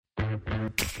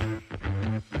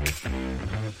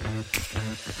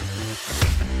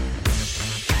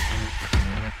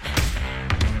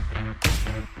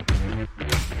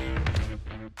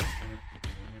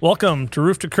Welcome to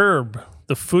Roof to Curb,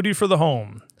 the foodie for the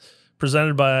home,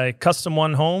 presented by Custom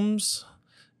One Homes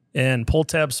and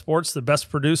Pulltab Sports, the best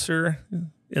producer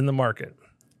in the market.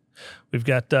 We've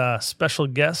got special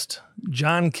guest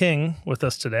John King with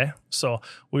us today. So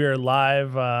we are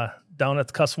live down at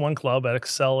the Custom One Club at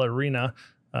Xcel Arena,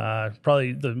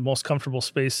 probably the most comfortable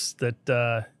space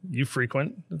that you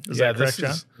frequent. Is that correct,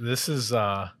 John? This is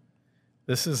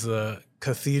the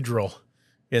cathedral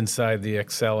inside the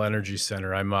Xcel Energy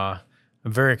Center. I'm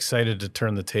very excited to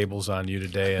turn the tables on you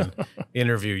today and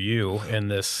interview you in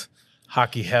this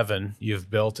hockey heaven you've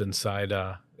built inside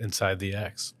the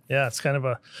X. Yeah, it's kind of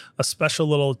a special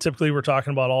little. Typically, we're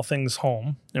talking about all things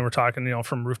home, and we're talking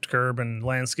from roof to curb and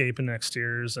landscape and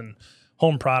exteriors and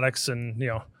home products and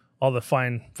all the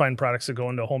fine products that go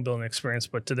into a home building experience.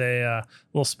 But today, a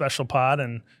little special pod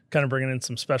and kind of bringing in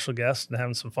some special guests and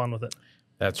having some fun with it.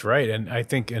 That's right. And I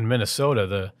think in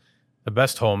Minnesota, the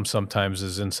best home sometimes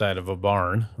is inside of a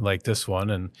barn like this one.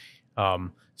 And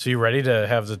so you ready to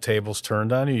have the tables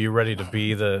turned on you? You ready to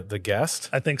be the guest?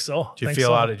 I think so. Do you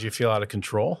feel out of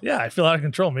control? Yeah, I feel out of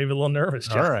control. Maybe a little nervous,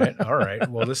 Jeff. All right.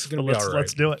 Well, this is going to be all right.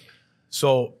 Let's do it.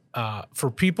 So for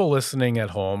people listening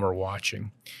at home or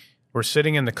watching, we're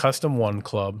sitting in the Custom One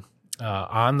Club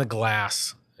on the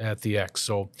glass at the X.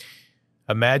 So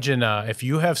imagine if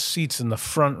you have seats in the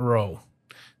front row.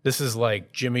 This is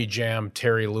like Jimmy Jam,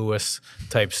 Terry Lewis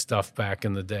type stuff back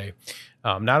in the day.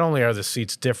 Not only are the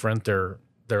seats different, they're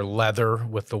leather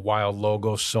with the Wild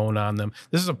logo sewn on them.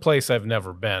 This is a place I've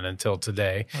never been until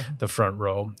today, the front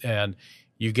row. And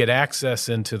you get access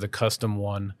into the Custom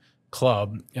One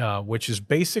Club, which is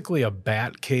basically a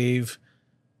bat cave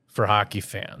for hockey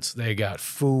fans. They got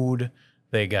food,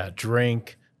 they got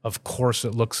drink. Of course,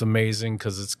 it looks amazing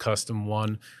because it's Custom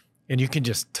One. And you can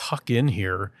just tuck in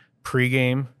here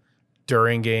pre-game,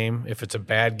 during game, if it's a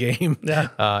bad game,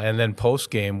 and then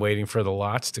post-game waiting for the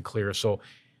lots to clear. So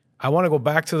I want to go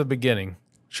back to the beginning.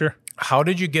 Sure. How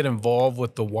did you get involved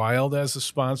with the Wild as a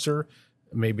sponsor?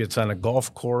 Maybe it's on a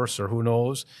golf course or who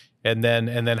knows. And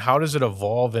then how does it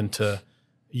evolve into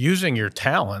using your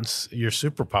talents, your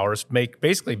superpowers,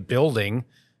 basically building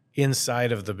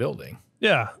inside of the building?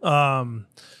 Yeah.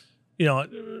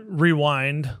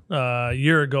 Rewind a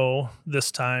year ago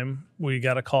this time, we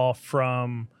got a call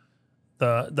from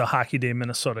the Hockey Day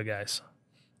Minnesota guys.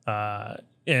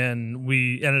 And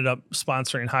we ended up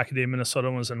sponsoring Hockey Day Minnesota.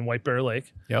 It was in White Bear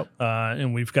Lake. Yep.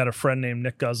 And we've got a friend named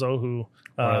Nick Guzzo who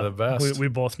one of the best. We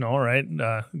both know, right?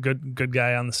 Good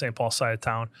guy on the St. Paul side of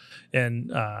town.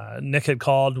 And Nick had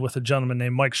called with a gentleman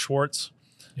named Mike Schwartz.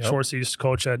 Yep. Schwartz used to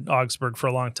coach at Augsburg for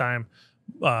a long time.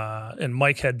 And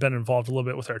Mike had been involved a little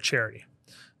bit with our charity.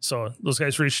 So those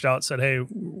guys reached out and said, hey,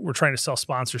 we're trying to sell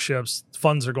sponsorships.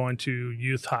 Funds are going to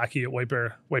youth hockey at White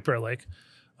Bear Lake,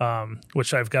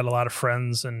 which I've got a lot of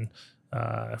friends and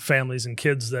families and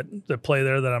kids that play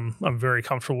there that I'm very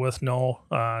comfortable with,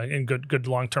 and good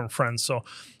long-term friends. So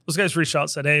those guys reached out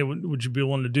and said, hey, would you be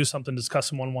willing to do something? Does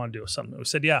Custom One want to do something? We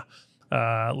said, yeah,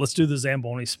 let's do the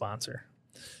Zamboni sponsor.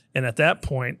 And at that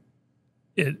point,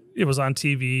 it was on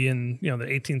TV, and the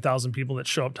 18,000 people that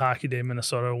show up to Hockey Day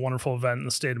Minnesota, a wonderful event in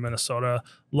the state of Minnesota.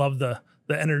 Love the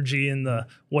energy and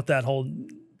what that whole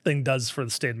thing does for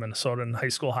the state of Minnesota and high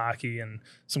school hockey, and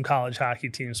some college hockey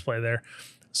teams play there.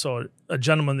 So a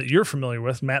gentleman that you're familiar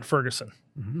with, Matt Ferguson,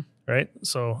 right?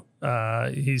 So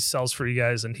he sells for you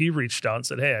guys, and he reached out and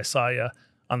said, hey, I saw you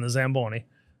on the Zamboni.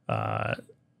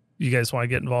 You guys want to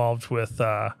get involved with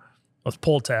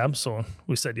Pulltab? So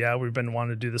we said, yeah, we've been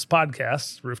wanting to do this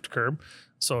podcast, Roof to Curb.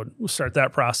 So we'll start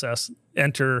that process.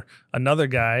 Enter another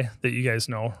guy that you guys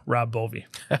know, Rob Bovee,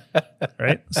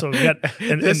 right? So we got,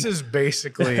 this is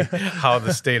basically how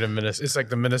the state of Minnesota, it's like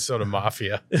the Minnesota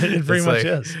Mafia. It pretty much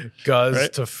is. Guz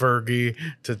to Fergie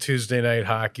to Tuesday Night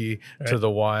Hockey to the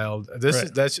Wild.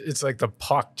 It's like the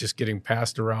puck just getting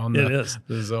passed around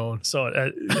the zone. So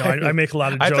I make a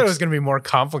lot of jokes. I thought it was going to be more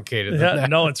complicated than that.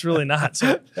 No, it's really not.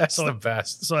 So that's the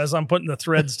best. So as I'm putting the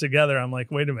threads together, I'm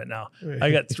like, wait a minute now.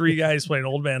 I got three guys playing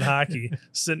old man hockey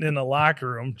sitting in a locker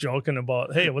room joking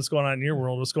about, hey, what's going on in your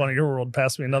world? What's going on in your world?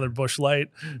 Pass me another Busch Light.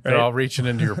 Right? They're all reaching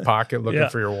into your pocket looking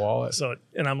for your wallet. So,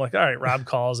 and I'm like, all right, Rob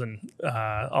calls, and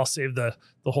I'll save the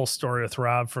whole story with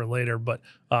Rob for later. But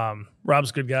Rob's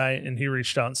a good guy, and he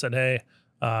reached out and said, hey,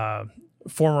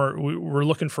 we're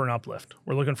looking for an uplift.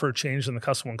 We're looking for a change in the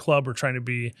Custom One Club. We're trying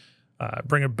to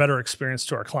bring a better experience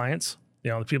to our clients,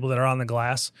 the people that are on the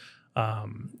glass.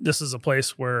 This is a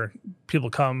place where people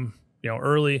come,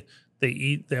 early. they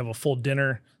eat, they have a full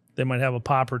dinner, they might have a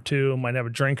pop or two, might have a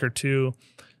drink or two.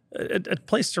 A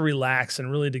place to relax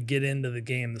and really to get into the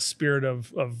game, the spirit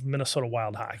of Minnesota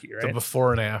Wild hockey, right? The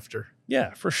before and after.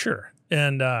 Yeah, for sure.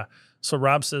 And so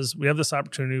Rob says, we have this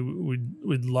opportunity.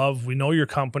 We'd love, we know your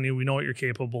company. We know what you're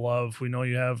capable of. We know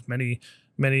you have many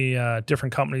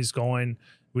different companies going.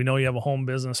 We know you have a home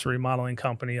business, a remodeling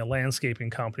company, a landscaping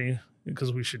company,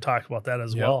 because we should talk about that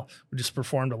as well. We just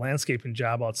performed a landscaping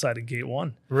job outside of Gate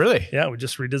 1. Really? Yeah, we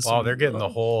just redid some. Wow, they're getting the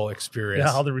whole experience.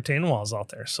 Yeah, all the retaining walls out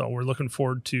there. So we're looking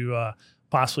forward to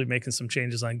possibly making some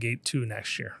changes on Gate 2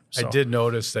 next year. So, I did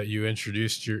notice that you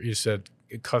introduced you said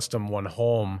Custom One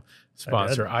Home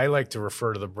sponsor. I like to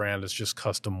refer to the brand as just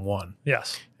Custom One.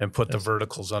 Yes. And put the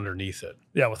verticals underneath it.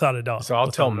 Yeah, without a doubt. So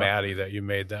I'll tell Maddie that you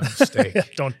made that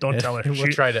mistake. don't tell her. We'll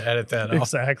try to edit that out.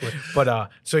 Exactly.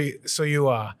 But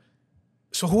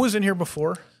so who was in here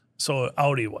before? So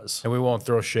Audi was. And we won't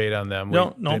throw shade on them.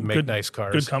 No, they make good, nice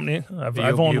cars. Good company.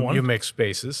 I've owned one. You make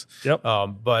spaces. Yep.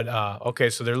 Okay,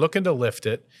 so they're looking to lift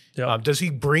it. Yep. Does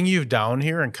he bring you down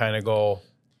here and kind of go?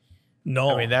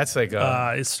 No. I mean, that's like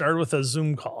it started with a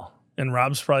Zoom call, and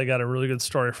Rob's probably got a really good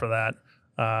story for that.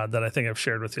 That I think I've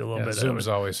shared with you a little bit. Zoom's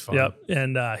always fun. Yep.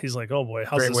 And he's like, "Oh boy,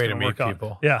 how's Great this way going to work meet out?"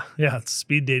 people. Yeah, it's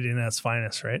speed dating at its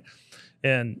finest, right?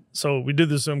 And so we do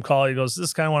the Zoom call. He goes, "This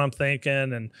is kind of what I'm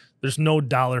thinking," and there's no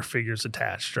dollar figures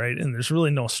attached, right? And there's really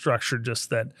no structure.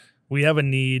 Just that we have a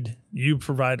need. You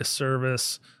provide a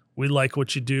service. We like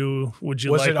what you do. Would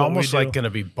you was like it what almost we do? like going to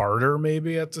be barter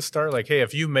maybe at the start? Like, hey,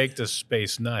 if you make this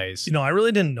space nice. I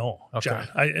really didn't know, Okay. John.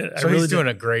 I So really he's doing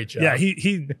didn't. a great job. Yeah,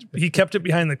 he kept it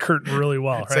behind the curtain really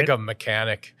well. It's right? like a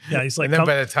mechanic. Yeah, he's like, and then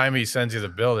by the time he sends you the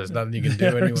bill, there's nothing you can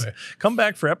do anyway. Come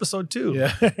back for episode 2.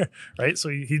 Yeah. Right. So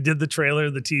he did the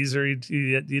trailer, the teaser. He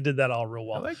did that all real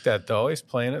well. I like that though. He's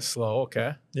playing it slow.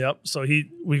 Okay. Yep. So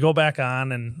we go back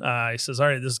on and he says, "All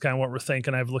right, this is kind of what we're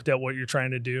thinking. I've looked at what you're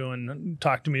trying to do and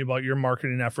talk to me about your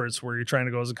marketing efforts, where you're trying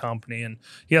to go as a company." And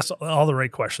he asked all the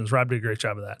right questions. Rob did a great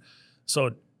job of that.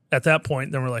 So at that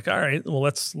point, then we're like, all right, well,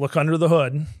 let's look under the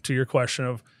hood to your question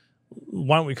of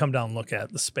why don't we come down and look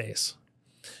at the space?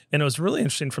 And it was really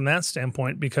interesting from that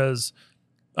standpoint because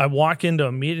I walk into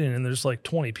a meeting and there's like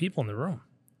 20 people in the room.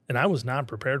 And I was not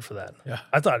prepared for that. Yeah.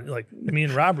 I thought like me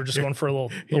and Rob were just going for a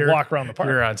little walk around the park.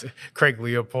 You're on Craig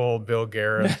Leopold, Bill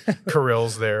Garrett,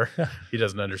 Carill's there. He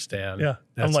doesn't understand. Yeah.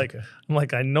 That's I'm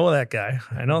like, I know that guy.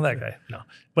 No,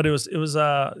 but it was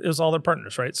all their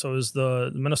partners, right? So it was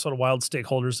the Minnesota Wild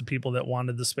stakeholders, the people that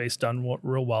wanted the space done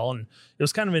real well. And it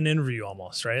was kind of an interview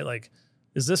almost, right? Like,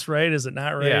 is this right? Is it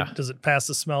not right? Yeah. Does it pass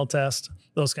the smell test?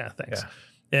 Those kind of things. Yeah.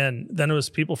 And then it was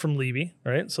people from Levy,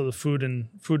 right? So the food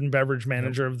and beverage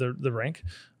manager of the rink.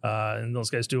 And those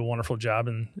guys do a wonderful job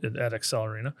at Xcel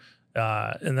Arena.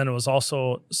 And then it was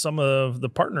also some of the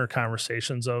partner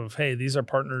conversations of, hey, these are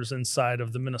partners inside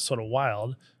of the Minnesota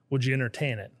Wild. Would you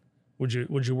entertain it? Would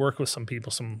you work with some people,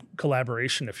 some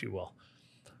collaboration, if you will?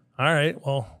 All right.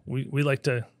 Well, we like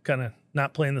to kind of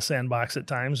not play in the sandbox at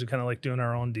times. We kind of like doing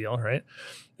our own deal, right?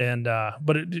 And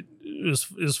but it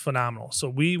was phenomenal. So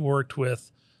we worked with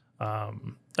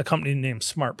a company named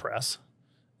Smart Press,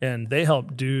 and they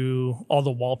help do all the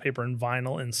wallpaper and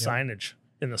vinyl and signage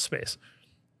in the space.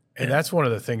 And that's one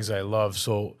of the things I love.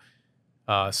 So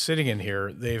sitting in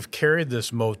here, they've carried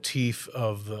this motif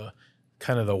of the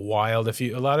kind of the wild.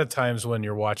 A lot of times when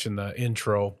you're watching the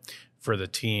intro for the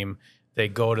team, they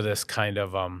go to this kind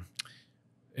of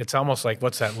it's almost like,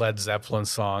 what's that Led Zeppelin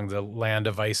song, The Land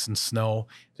of Ice and Snow?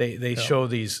 They show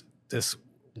this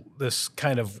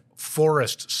kind of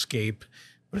forest scape,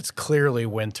 but it's clearly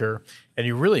winter, and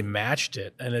you really matched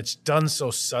it, and it's done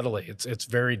so subtly. It's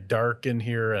very dark in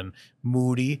here and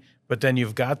moody, but then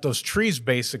you've got those trees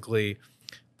basically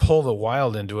pull the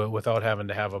wild into it without having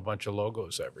to have a bunch of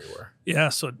logos everywhere. Yeah,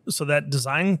 so that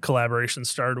design collaboration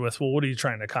started with, well, what are you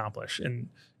trying to accomplish? And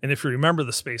if you remember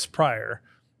the space prior,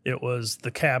 it was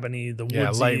the cabiny, the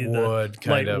woodsy, light wood,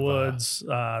 light woods.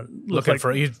 Looking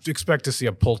for, you'd expect to see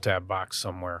a Pulltab box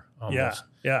somewhere. Almost.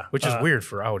 Yeah. Which is weird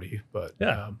for Audi, but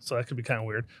so that could be kind of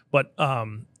weird. But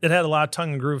it had a lot of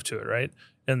tongue and groove to it, right?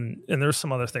 And there's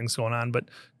some other things going on, but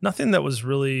nothing that was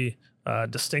really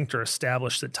distinct or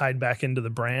established that tied back into the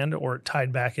brand or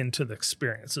tied back into the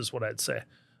experience is what I'd say.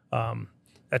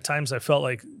 At times I felt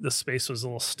like the space was a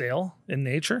little stale in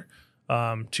nature.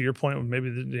 To your point, maybe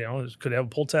it could have a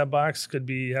pull-tab box, could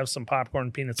have some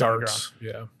popcorn, peanuts on the ground.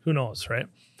 Yeah. Who knows, right?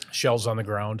 Shells on the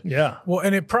ground. Yeah. Well,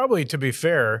 and it probably, to be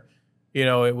fair,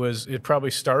 it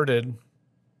probably started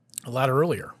a lot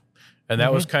earlier, and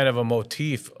that was kind of a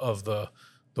motif of the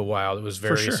Wild. It was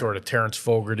very sort of Terrence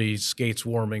Fogarty, skates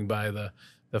warming by the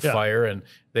the fire, and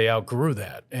they outgrew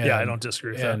that. And, I don't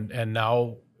disagree with that. And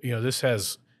now, this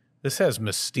has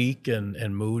mystique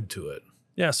and mood to it.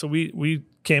 Yeah. So we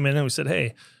came in and we said,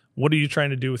 hey, what are you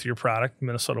trying to do with your product,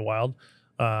 Minnesota Wild?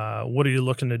 What are you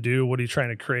looking to do? What are you trying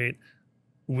to create?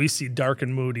 We see dark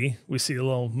and moody. We see a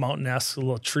little mountain-esque, a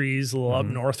little trees, a little up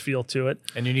north feel to it.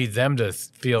 And you need them to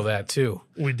feel that too.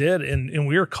 We did. And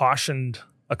we were cautioned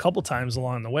a couple times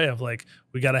along the way of like,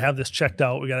 we got to have this checked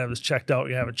out. We got to have this checked out.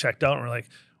 We have it checked out. And we're like,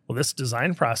 well, this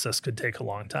design process could take a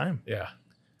long time. Yeah.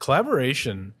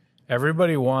 Collaboration,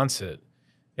 everybody wants it.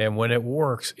 And when it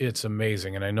works, it's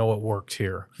amazing. And I know it worked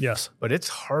here. Yes. But it's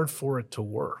hard for it to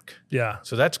work. Yeah.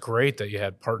 So that's great that you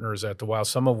had partners at the Wild,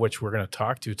 some of which we're going to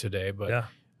talk to today. But yeah.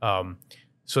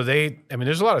 So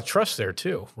there's a lot of trust there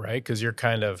too, right? Because you're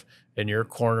kind of in your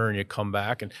corner and you come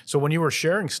back. And so when you were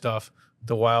sharing stuff,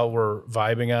 the Wild were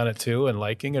vibing on it too and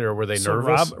liking it, or were they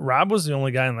nervous? Rob was the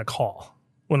only guy on the call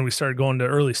when we started going to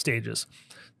early stages.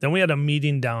 Then we had a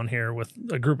meeting down here with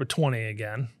a group of 20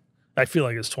 again. I feel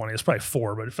like it's 20. It's probably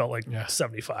 4, but it felt like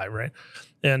 75, right?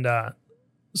 And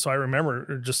so I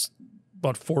remember just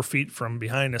about 4 feet from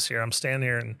behind us here, I'm standing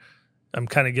here and I'm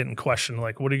kind of getting questioned,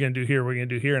 like, what are you going to do here? What are you going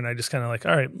to do here? And I just kind of like,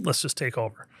 all right, let's just take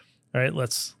over. All right,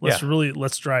 let's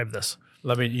drive this.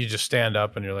 You just stand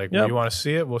up and you're like, well, you want to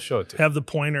see it? We'll show it to you. Have the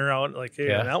pointer out, like, hey,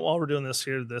 now while we're doing this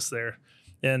here, this, there.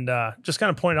 And just kind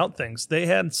of point out things. They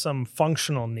had some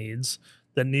functional needs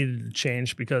that needed to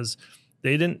change because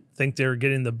they didn't think they were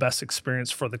getting the best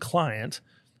experience for the client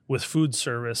with food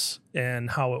service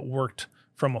and how it worked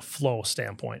from a flow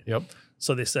standpoint. Yep.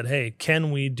 So they said, hey,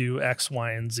 can we do X,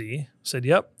 Y, and Z? I said,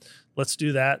 yep, let's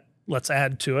do that. Let's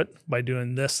add to it by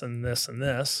doing this and this and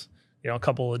this, a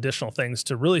couple additional things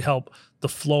to really help the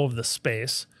flow of the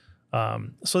space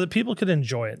so that people could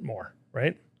enjoy it more,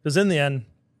 right? Because in the end,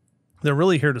 they're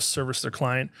really here to service their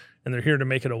client and they're here to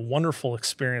make it a wonderful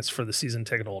experience for the season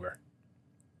ticket holder.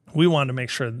 We wanted to make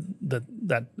sure that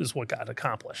that is what got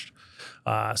accomplished.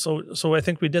 So I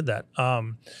think we did that.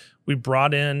 We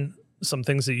brought in some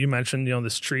things that you mentioned,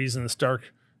 this trees and this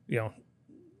dark,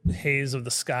 haze of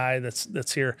the sky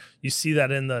that's here. You see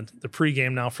that in the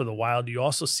pregame now for the Wild. You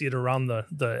also see it around the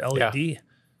LED,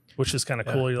 which is kind of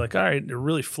cool. You're like, all right, it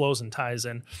really flows and ties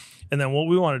in. And then what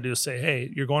we want to do is say, hey,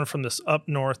 you're going from this up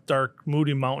north, dark,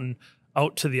 moody mountain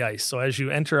out to the ice. So as you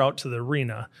enter out to the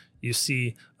arena, you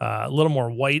see a little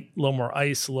more white, a little more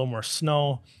ice, a little more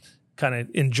snow, kind of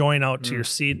enjoying out to your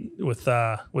seat with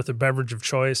a beverage of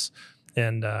choice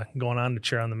and going on to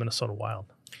cheer on the Minnesota Wild.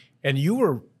 And you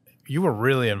were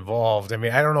really involved. I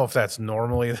mean, I don't know if that's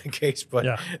normally the case,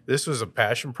 but this was a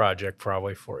passion project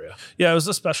probably for you. Yeah, it was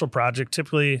a special project.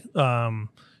 Typically,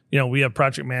 we have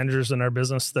project managers in our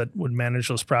business that would manage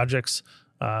those projects.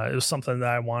 It was something that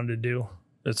I wanted to do.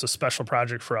 It's a special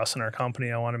project for us in our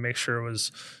company. I want to make sure it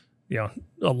was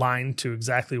aligned to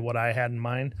exactly what I had in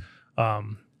mind.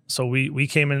 So we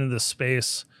came into this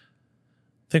space,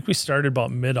 I think we started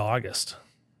about mid-August,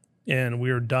 and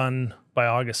we were done by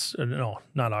August. No,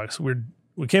 not August.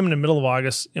 We came in the middle of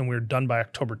August, and we were done by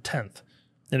October 10th.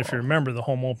 And if you remember, the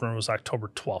home opener was October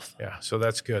 12th. Yeah, so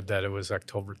that's good that it was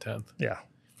October 10th. Yeah.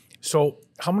 So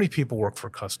how many people work for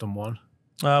Custom One?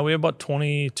 We have about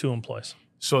 22 employees.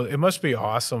 So it must be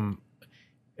awesome.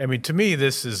 I mean, to me,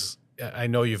 this is, I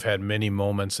know you've had many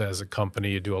moments as a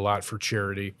company. You do a lot for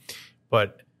charity,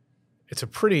 but it's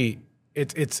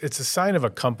it's a sign of a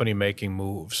company making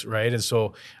moves, right? And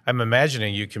so I'm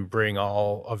imagining you can bring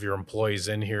all of your employees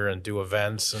in here and do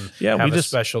events and have a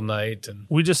special night. And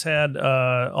we just had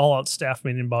all-out staff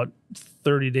meeting about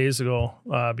 30 days ago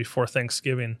before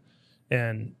Thanksgiving,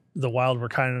 and the Wild were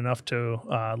kind enough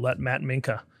to let Matt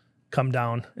Minka come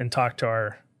down and talk to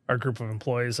our group of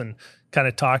employees and kind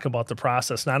of talk about the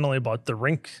process, not only about the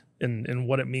rink and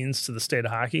what it means to the state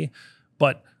of hockey,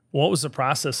 but what was the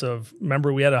process of,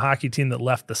 remember we had a hockey team that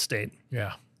left the state.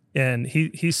 Yeah. And he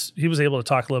was able to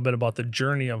talk a little bit about the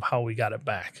journey of how we got it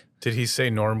back. Did he say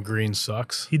Norm Green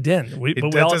sucks? He didn't.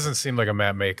 That doesn't seem like a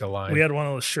Matt Maka line. We had one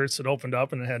of those shirts that opened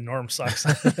up and it had Norm sucks.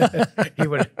 He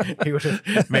would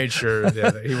have made sure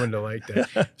that he wouldn't have liked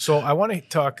that. So I want to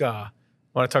talk about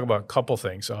a couple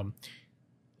things.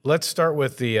 Let's start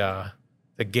with the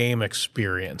game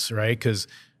experience, right? Because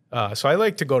so I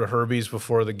like to go to Herbie's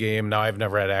before the game. Now I've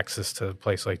never had access to a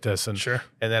place like this, and sure.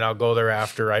 And then I'll go there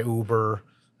after. I Uber.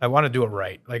 I want to do it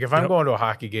right. Like if I'm going to a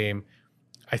hockey game,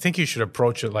 I think you should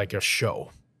approach it like a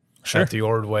show, sure, at the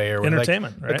Ordway or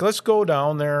entertainment. Like, right? Like let's go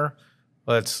down there.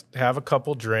 Let's have a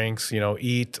couple drinks.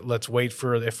 Eat. Let's wait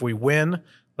for if we win.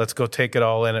 Let's go take it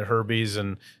all in at Herbie's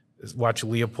and watch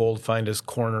Leopold find his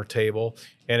corner table.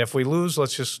 And if we lose,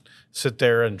 let's just sit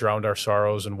there and drown our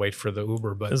sorrows and wait for the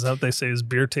Uber. But is that what they say? Is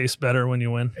beer tastes better when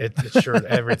you win? It sure,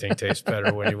 everything tastes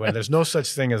better when you win. There's no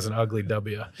such thing as an ugly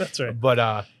W. That's right.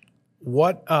 But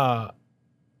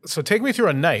so take me through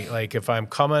a night. Like if I'm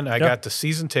coming, I got the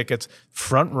season tickets,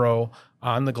 front row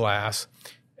on the glass,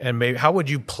 and maybe how would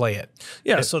you play it?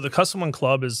 Yeah, so the Custom One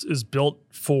Club is built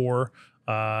for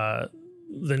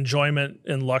the enjoyment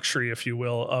and luxury, if you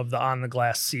will, of the on the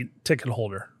glass seat ticket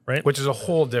holder, right? Which is a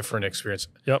whole different experience.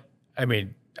 Yep. I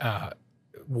mean,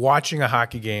 watching a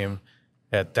hockey game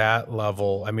at that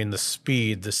level, I mean, the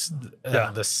speed, the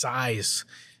size,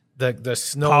 the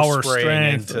snow Power,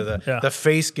 spraying strength, into the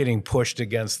face getting pushed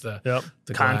against the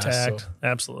contact. Glass, so.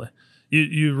 Absolutely.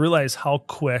 You realize how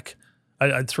quick.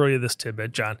 I'd throw you this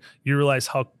tidbit, John. You realize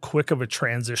how quick of a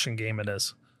transition game it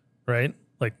is, right?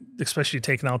 Like especially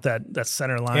taking out that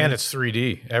center line, and it's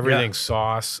 3D. Everything's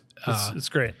sauce. It's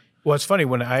great. Well, it's funny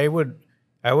when I would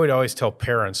always tell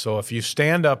parents. So if you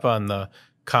stand up on the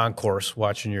concourse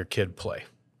watching your kid play,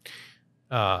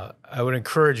 I would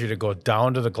encourage you to go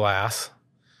down to the glass,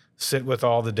 sit with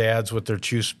all the dads with their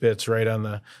chew spits right on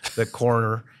the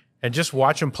corner, and just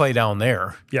watch them play down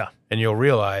there. Yeah, and you'll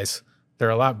realize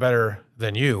they're a lot better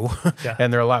than you,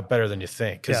 and they're a lot better than you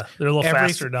think. Yeah, they're a little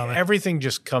faster down there. Everything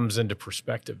just comes into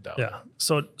perspective down there.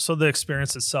 So the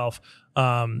experience itself, you're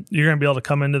going to be able to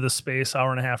come into the space hour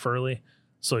and a half early.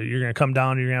 So you're going to come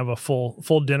down, you're going to have a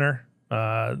full dinner.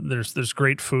 There's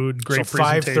great food, great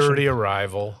presentation. 5:30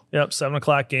 arrival. Yep,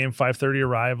 7:00 game, 5:30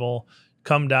 arrival.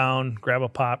 Come down, grab a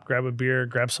pop, grab a beer,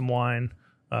 grab some wine.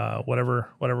 Whatever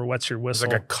wets your whistle.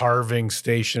 It's like a carving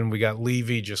station. We got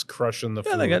Levy just crushing the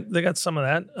food. Yeah, they got some of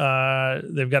that.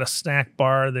 They've got a snack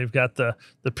bar. They've got the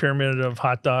pyramid of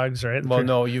hot dogs, right? Well,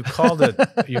 no, you called it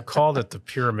the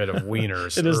pyramid of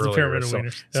wieners. It is earlier. the pyramid of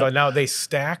wieners. So now they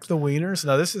stack the wieners.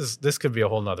 Now this could be a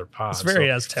whole nother pod. It's very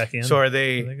Aztecian. So are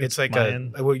they? It's like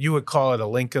what you would call it a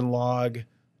Lincoln log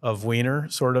of wiener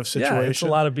sort of situation. Yeah, it's a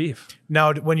lot of beef.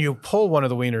 Now, when you pull one of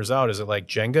the wieners out, is it like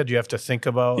Jenga? Do you have to think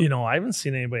about? I haven't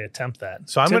seen anybody attempt that.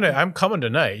 So I'm coming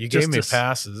tonight. You gave me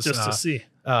passes just to see.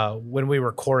 When we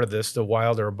recorded this, the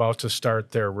Wild are about to start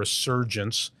their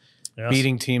resurgence,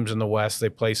 beating teams in the West. They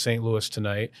play St. Louis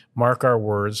tonight. Mark our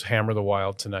words, hammer the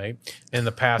Wild tonight. In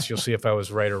the past, you'll see if I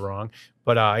was right or wrong.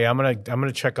 But I'm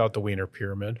gonna check out the Wiener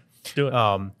Pyramid. Do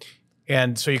it.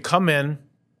 And so you come in.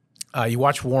 You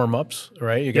watch warm-ups,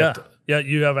 right?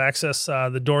 You have access.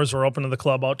 The doors are open to the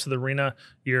club out to the arena.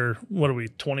 You're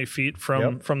 20 feet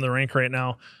from the rink right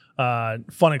now.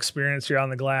 Fun experience. You're on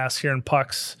the glass, hearing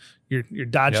pucks. You're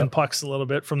dodging pucks a little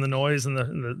bit from the noise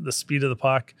and the speed of the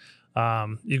puck.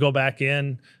 You go back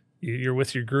in. You're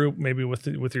with your group, maybe with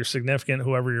your significant,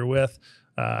 whoever you're with.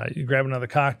 You grab another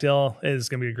cocktail. It's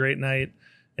going to be a great night.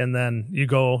 And then you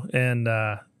go and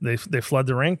they flood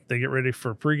the rink. They get ready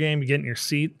for pregame. You get in your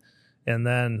seat. And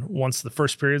then once the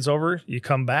first period's over, you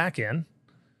come back in.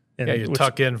 And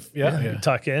tuck in. You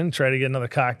tuck in, try to get another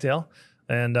cocktail,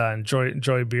 and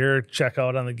enjoy beer, check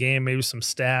out on the game, maybe some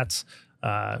stats,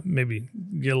 maybe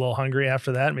get a little hungry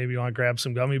after that. Maybe you want to grab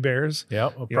some gummy bears. Yeah,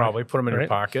 we'll probably put them in your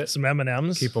pocket. Some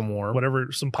M&Ms. Keep them warm.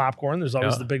 Whatever, some popcorn. There's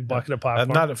always the big bucket of popcorn.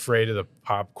 I'm not afraid of the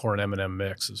popcorn M&M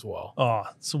mix as well. Oh,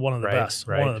 it's one of the best.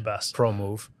 Right. One of the best. Pro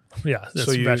move. Yeah.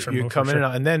 So you come in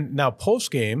and then now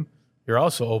post game, you're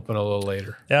also open a little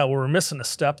later. Yeah, we're missing a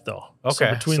step though. Okay,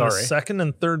 so between the second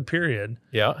and third period,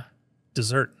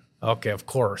 dessert. Okay, of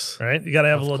course. Right, you got to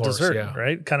have a little dessert,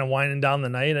 right? Kind of winding down the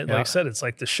night. Like I said, it's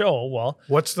like the show. Well,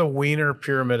 what's the Wiener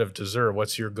Pyramid of dessert?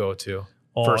 What's your go-to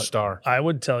first star? I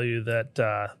would tell you that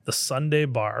the Sunday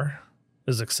bar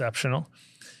is exceptional,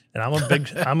 and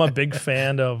I'm a big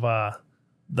fan of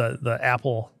the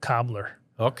apple cobbler.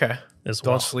 Okay.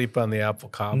 Don't sleep on the apple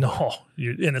cobbler. No,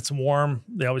 and it's warm.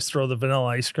 They always throw the vanilla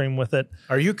ice cream with it.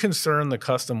 Are you concerned the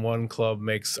Custom One Club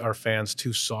makes our fans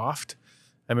too soft?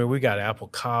 I mean, we got apple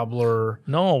cobbler.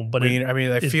 No, but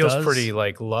it feels pretty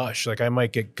like lush. Like I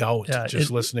might get gout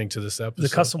listening to this episode.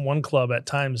 The Custom One Club at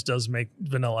times does make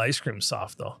vanilla ice cream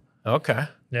soft, though. Okay.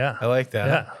 Yeah. I like that.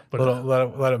 Yeah. But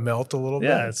let it melt a little bit.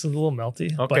 Yeah, it's a little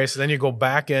melty. Okay, so then you go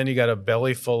back in. You got a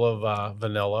belly full of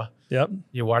vanilla. Yep.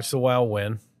 You watch the Wild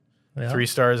win. Yeah. 3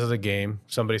 stars of the game.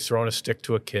 Somebody's throwing a stick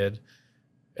to a kid.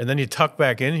 And then you tuck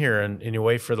back in here and you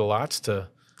wait for the lots to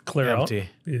clear empty. Out.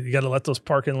 You got to let those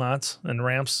parking lots and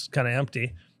ramps kind of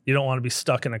empty. You don't want to be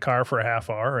stuck in a car for a half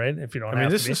hour, right? If you don't have to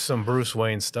be. This is some Bruce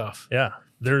Wayne stuff. Yeah.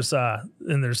 There's a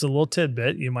little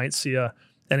tidbit. You might see a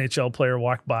NHL player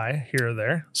walk by here or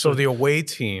there. So the away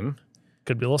team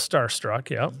could be a little starstruck,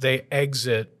 yeah. They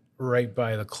exit right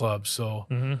by the club. So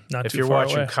Not if too you're far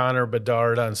watching away. Connor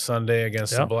Bedard on Sunday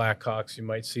against Yep. the Blackhawks, you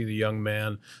might see the young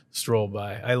man stroll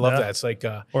by. I love that. It's like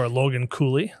or Logan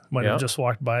Cooley might have Yep. just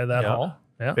walked by that hall.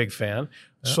 Yeah. Big fan.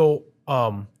 So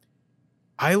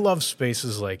I love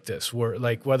spaces like this where,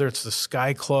 like, whether it's the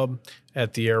Sky Club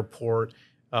at the airport.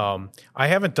 I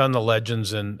haven't done the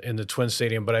Legends in the Twin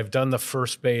Stadium, but I've done the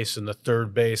first base and the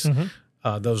third base,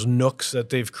 those nooks that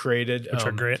they've created.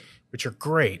 Which are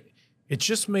great. It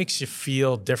just makes you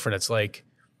feel different. It's like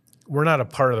we're not a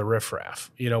part of the riffraff.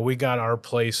 You know, we got our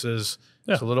places.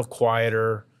 Yeah. It's a little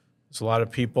quieter. There's a lot of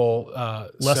people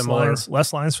less similar.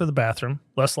 Less lines for the bathroom,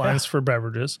 less lines for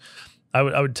beverages. I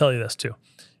would tell you this too.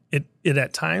 It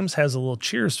at times has a little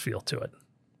Cheers feel to it,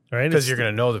 right? Because you're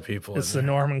going to know the people. It's the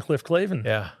Norman Cliff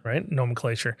Clavin, right?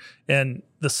 Nomenclature. And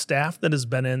the staff that has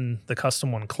been in the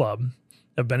Custom One Club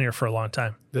have been here for a long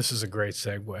time. This is a great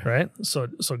segue. Right? So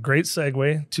great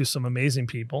segue to some amazing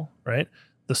people, right?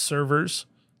 The servers,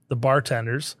 the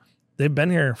bartenders, they've been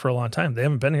here for a long time. They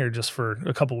haven't been here just for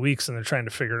a couple of weeks and they're trying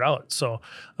to figure it out. So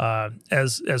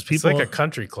as people... It's like a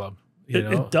country club.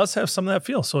 It does have some of that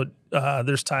feel. So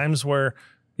there's times where,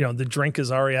 you know, the drink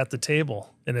is already at the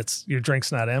table and your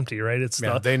drink's not empty, right?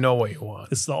 They know what you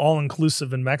want. It's the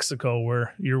all-inclusive in Mexico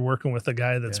where you're working with a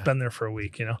guy that's been there for a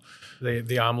week, you know?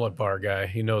 The omelet bar guy,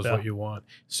 he knows what you want.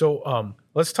 So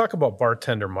let's talk about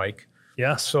bartender Mike.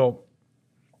 Yeah. So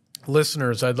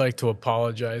listeners, I'd like to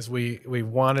apologize. We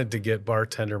wanted to get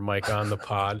bartender Mike on the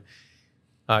pod.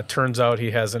 Turns out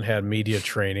he hasn't had media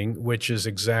training, which is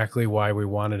exactly why we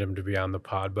wanted him to be on the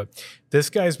pod. But this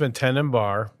guy's been tending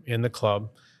bar in the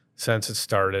club since it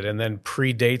started, and then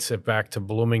predates it back to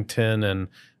Bloomington and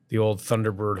the old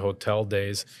Thunderbird Hotel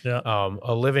days. Yeah.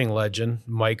 A living legend,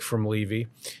 Mike from Levy.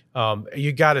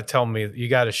 You got to tell me, you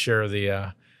got to share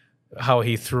the how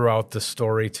he threw out the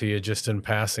story to you just in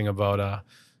passing about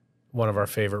one of our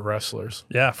favorite wrestlers.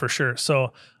 Yeah, for sure.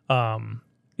 So,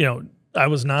 you know, I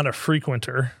was not a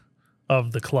frequenter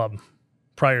of the club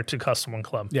prior to Custom One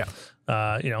Club. Yeah.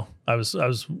 You know, I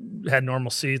had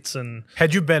normal seats and.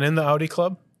 Had you been in the Audi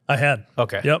Club? I had.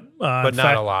 Okay. Yep. But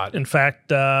not a lot. In fact,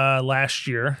 last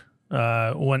year,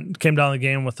 came down the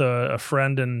game with a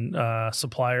friend and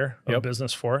supplier of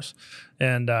business for us.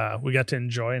 And we got to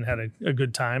enjoy and had a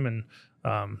good time. And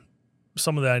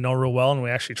someone that I know real well, and we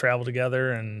actually traveled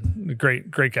together, and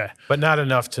great guy. But not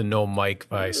enough to know Mike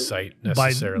by sight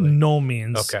necessarily. By no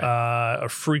means. Okay. A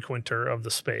frequenter of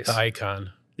the space. The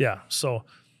icon. Yeah. So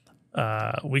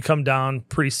we come down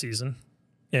preseason,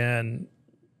 and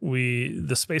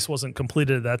the space wasn't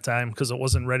completed at that time because it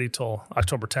wasn't ready till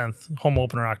October 10th, home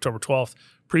opener October 12th.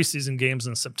 Preseason games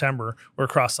in September. We're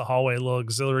across the hallway, a little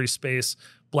auxiliary space,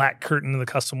 black curtain in the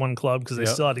Custom One Club because they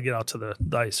still had to get out to the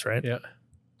ice, right? Yeah.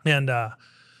 And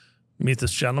meet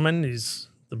this gentleman. He's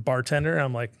the bartender.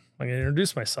 I'm like, I'm going to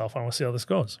introduce myself. I want to see how this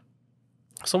goes.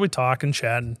 So we talk and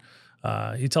chat, and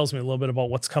he tells me a little bit about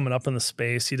what's coming up in the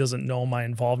space. He doesn't know my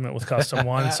involvement with Custom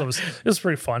One, so it was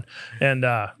pretty fun. And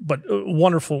but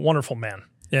wonderful man.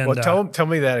 And, well, tell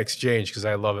me that exchange because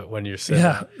I love it when you're saying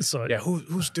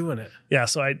who's doing it? Yeah,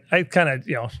 so I kind of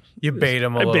you bait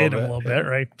him a little bit,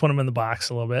 right? Put him in the box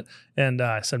a little bit, and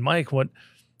I said, Mike,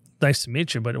 nice to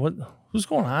meet you, but who's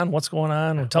going on? What's going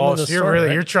on? Tell me this story.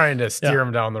 Right? You're trying to steer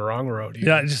him down the wrong road. You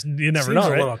never know. Seems right?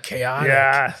 a little chaotic.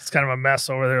 Yeah, it's kind of a mess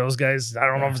over there. Those guys, I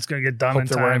don't know if it's going to get done in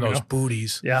time. They're wearing those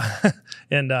booties. Yeah,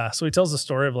 and so he tells the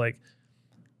story of like,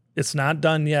 it's not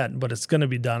done yet, but it's going to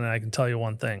be done, and I can tell you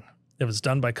one thing: if it's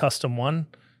done by Custom One,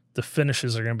 the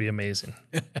finishes are going to be amazing.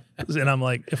 And I'm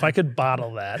like, if I could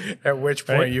bottle that. At which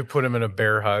point you put him in a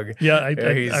bear hug. Yeah,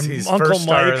 he's Uncle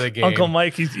Mike. Of the game. Uncle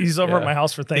Mike, he's over at my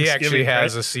house for Thanksgiving. He actually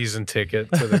has a season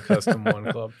ticket to the Custom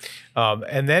One Club.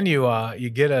 And then you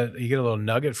get a little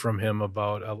nugget from him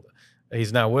about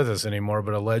he's not with us anymore,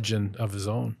 but a legend of his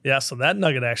own. Yeah, so that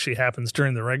nugget actually happens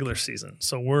during the regular season.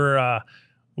 So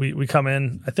we come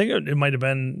in. I think it might have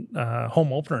been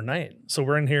home opener night. So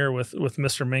we're in here with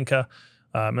Mr. Minka.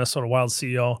 Minnesota Wild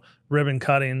CEO, ribbon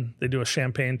cutting. They do a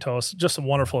champagne toast. Just a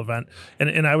wonderful event.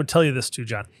 And I would tell you this too,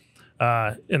 John.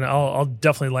 And I'll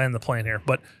definitely land the plane here.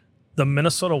 But the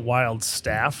Minnesota Wild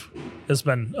staff has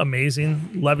been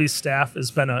amazing. Levy's staff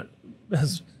has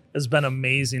been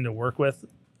amazing to work with.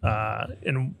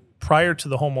 And prior to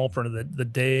the home opener, the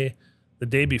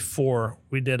day before,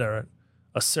 we did a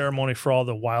ceremony for all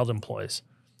the Wild employees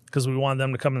because we wanted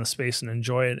them to come in the space and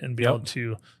enjoy it and be able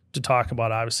to talk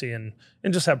about, obviously, and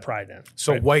just have pride in.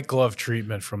 So white glove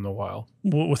treatment from the Wild.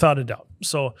 Without a doubt.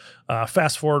 So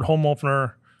fast forward, home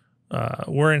opener,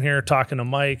 we're in here talking to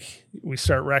Mike. We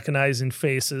start recognizing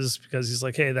faces because he's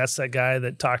like, hey, that's that guy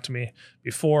that talked to me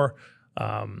before.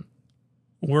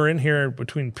 we're in here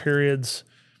between periods.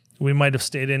 We might have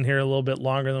stayed in here a little bit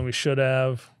longer than we should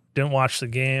have. Didn't watch the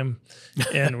game.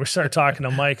 And we started talking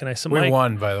to Mike, and I said, we Mike,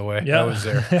 won, by the way. Yeah. I was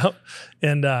there. Yep.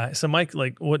 And I said, Mike,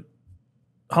 like,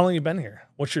 how long you been here?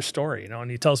 What's your story? You know, and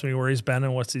he tells me where he's been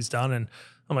and what he's done. And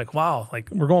I'm like, wow, like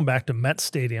we're going back to Met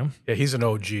Stadium. Yeah, he's an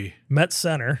OG. Met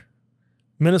Center,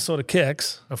 Minnesota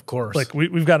Kicks. Of course. Like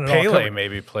we've got it all Pele covered.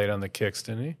 maybe played on the Kicks,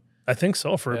 didn't he? I think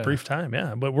so for a brief time,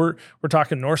 yeah. But we're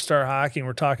talking North Star hockey and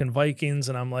we're talking Vikings,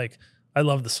 and I'm like, I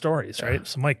love the stories, right?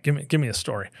 So Mike, give me a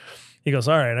story. He goes,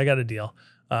 all right, I got a deal.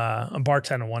 I'm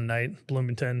bartending one night,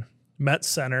 Bloomington, Met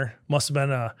Center. Must have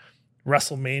been a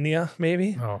WrestleMania,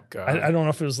 maybe. Oh God, I don't know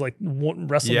if it was like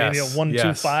WrestleMania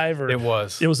 125 or it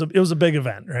was. It was a big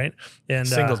event, right? And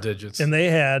single digits. And they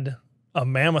had a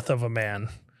mammoth of a man,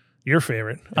 your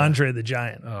favorite, Andre the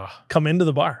Giant, come into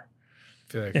the bar.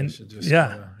 I feel like And I should just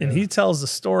and he tells the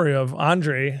story of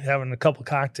Andre having a couple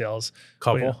cocktails.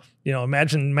 Couple. You know,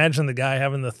 imagine the guy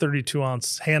having the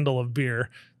 32-ounce handle of beer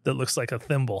that looks like a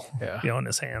thimble, in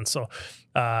his hand. So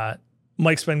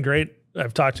Mike's been great.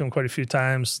 I've talked to him quite a few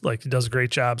times. Like, he does a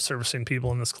great job servicing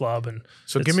people in this club. And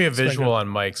so give me a visual on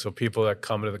Mike. So people that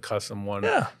come to the Custom One,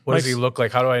 what Mike's, does he look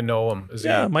like? How do I know him?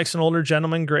 Mike's an older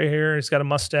gentleman, gray hair. He's got a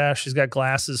mustache. He's got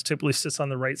glasses. Typically sits on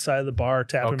the right side of the bar,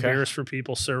 tapping beers for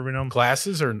people, serving them.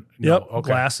 Glasses or no? Yep, Okay.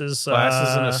 Glasses.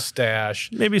 Glasses and a stash.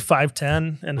 Maybe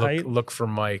 5'10" in height. Look for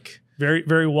Mike. Very,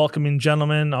 very welcoming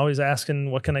gentleman. Always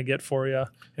asking, what can I get for you?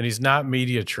 And he's not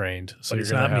media trained, so you're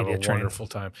going to have a wonderful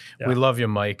time. Yeah. We love you,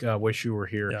 Mike. Wish you were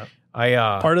here.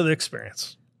 Yeah. Part of the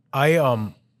experience.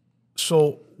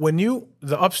 So when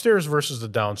the upstairs versus the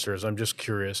downstairs, I'm just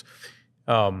curious.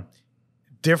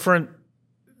 Different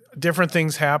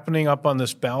things happening up on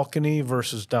this balcony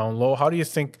versus down low. How do you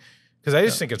think? Because I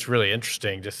just think it's really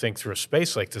interesting to think through a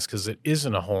space like this, because it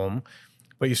isn't a home,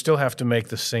 but you still have to make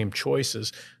the same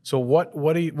choices. So what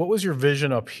was your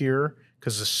vision up here?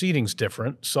 Because the seating's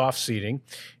different, soft seating,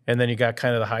 and then you got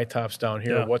kind of the high tops down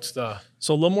here. Yeah.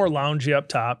 So a little more loungy up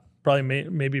top, probably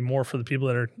maybe more for the people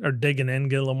that are digging in,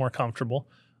 get a little more comfortable.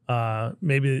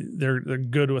 Maybe they're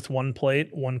good with one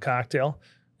plate, one cocktail,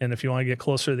 and if you want to get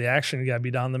closer to the action, you got to be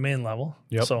down the main level.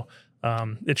 Yep. So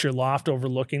it's your loft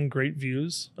overlooking great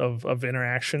views of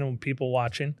interaction and people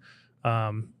watching.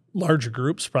 Larger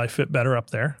groups probably fit better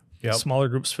up there. Yep. Smaller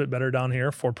groups fit better down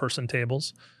here, 4-person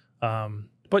tables.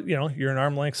 But, you're an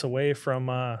arm length away from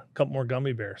a couple more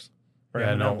gummy bears or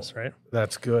M&Ms, right?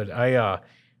 That's good.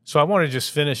 So I want to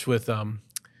just finish with, and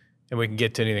we can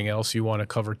get to anything else you want to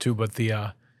cover too, but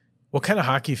what kind of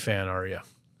hockey fan are you?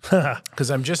 Because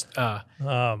I'm just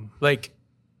when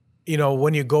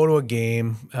you go to a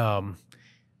game,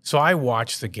 so I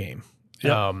watch the game.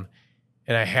 Yep.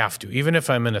 And I have to. Even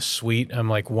if I'm in a suite, I'm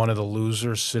like one of the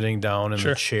losers sitting down in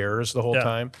the chairs the whole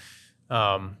time.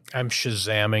 I'm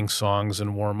Shazamming songs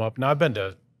and warm up. Now, I've been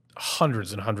to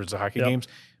hundreds and hundreds of hockey games,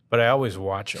 but I always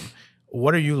watch them.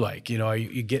 What are you like?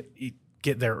 You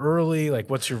get there early. Like,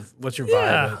 what's your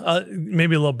vibe?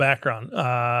 Maybe a little background.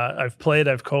 I've played,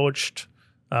 I've coached,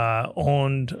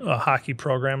 owned a hockey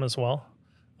program as well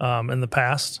in the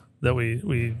past that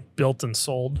we built and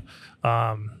sold.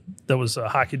 That was a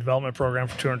hockey development program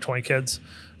for 220 kids,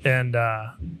 and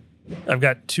I've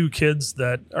got 2 kids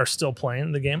that are still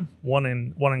playing the game. One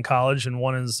in college, and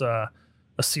one is a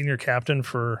senior captain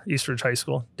for Eastridge High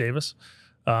School, Davis.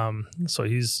 So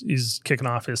he's kicking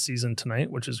off his season tonight,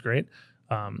 which is great.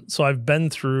 So I've been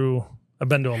to a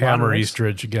Hammer lot of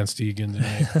Eastridge against Egan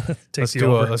tonight. Let's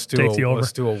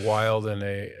do a Wild and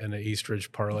a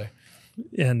Eastridge parlay.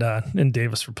 And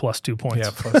Davis for +2 points.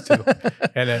 Yeah,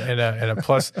 +2, and a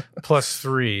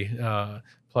 +3,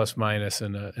 plus minus,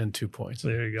 and 2 points.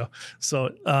 There you go. So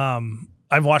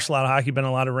I've watched a lot of hockey, been in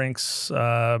a lot of rinks,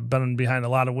 been behind a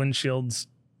lot of windshields,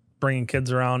 bringing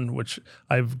kids around, which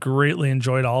I've greatly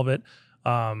enjoyed all of it.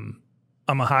 I'm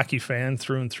a hockey fan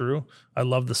through and through. I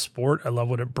love the sport. I love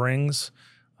what it brings.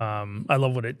 I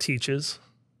love what it teaches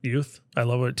youth. I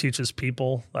love what it teaches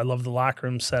people. I love the locker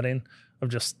room setting of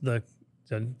just the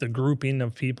grouping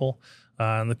of people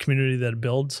and the community that it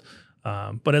builds.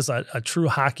 But as a true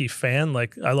hockey fan,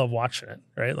 like, I love watching it,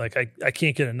 right? Like, I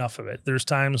can't get enough of it. There's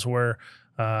times where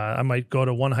I might go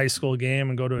to one high school game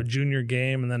and go to a junior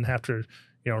game and then have to,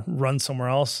 run somewhere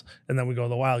else. And then we go to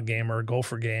the Wild game or a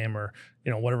Gopher game or,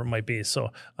 whatever it might be.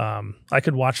 So I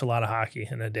could watch a lot of hockey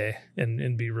in a day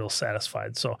and be real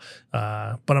satisfied. So,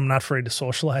 but I'm not afraid to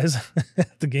socialize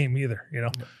at the game either,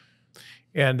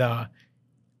 And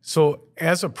so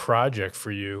as a project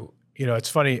for you, it's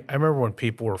funny. I remember when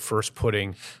people were first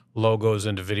putting logos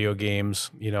into video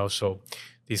games, so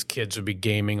these kids would be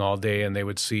gaming all day and they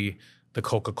would see the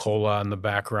Coca-Cola in the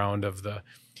background of the,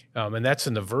 and that's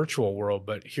in the virtual world.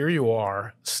 But here you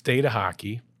are, state of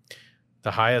hockey,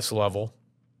 the highest level,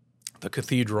 the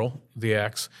Cathedral, the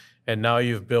X, and now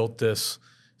you've built this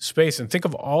space. And think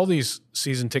of all these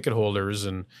season ticket holders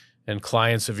and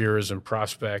clients of yours and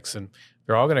prospects, and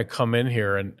they're all going to come in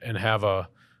here and have a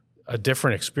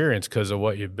different experience because of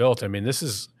what you've built. I mean,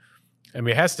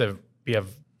 it has to be a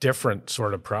different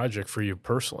sort of project for you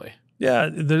personally. Yeah,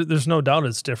 there's no doubt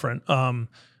it's different.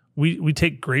 We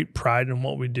take great pride in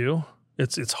what we do.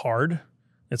 It's hard.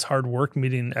 It's hard work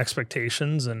meeting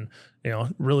expectations, and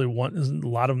really a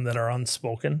lot of them that are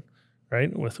unspoken,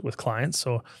 right, with clients.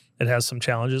 So it has some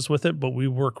challenges with it, but we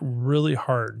work really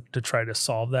hard to try to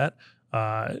solve that.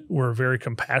 We're a very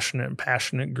compassionate and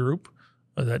passionate group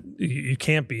that you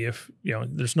can't be if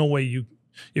there's no way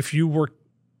if you work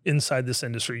inside this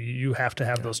industry, you have to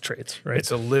have those traits, right?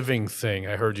 It's a living thing.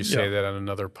 I heard you say that on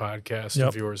another podcast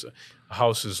of yours. A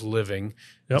house is living.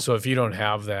 Yep. So if you don't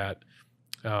have that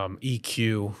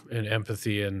EQ and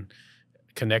empathy and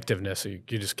connectiveness,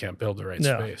 you just can't build the right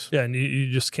space. Yeah, and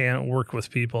you just can't work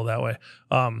with people that way.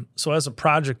 So as a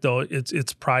project, though,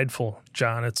 it's prideful,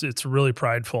 John. It's really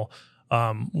prideful.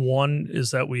 One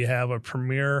is that we have a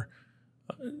premier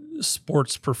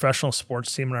professional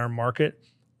sports team in our market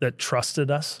that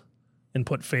trusted us and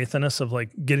put faith in us of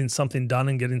like getting something done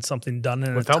and getting something done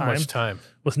in without much time.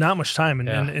 With not much time.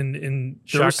 And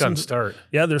shotgun start.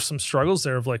 Yeah, there's some struggles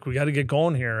there of like, we got to get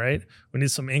going here, right? We need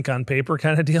some ink on paper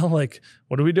kind of deal. Like,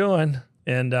 what are we doing?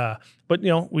 And but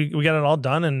we got it all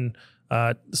done, and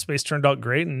the space turned out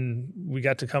great, and we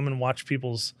got to come and watch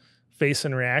people's face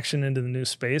and reaction into the new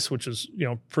space, which is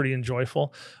pretty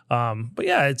enjoyable. But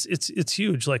yeah, it's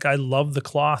huge. Like, I love the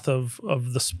cloth of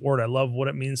the sport. I love what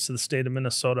it means to the state of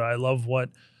Minnesota. I love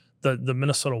what the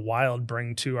Minnesota Wild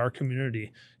bring to our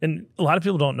community. And a lot of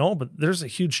people don't know, but there's a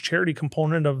huge charity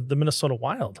component of the Minnesota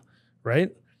Wild,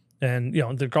 right? And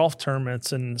the golf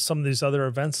tournaments and some of these other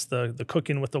events, the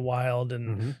cooking with the Wild,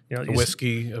 and the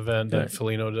whiskey event that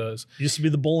Felino does. Used to be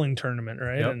the bowling tournament,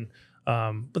 right? Yep. And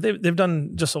but they've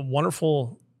done just a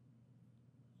wonderful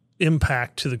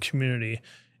impact to the community,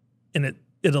 and it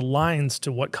aligns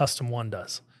to what Custom One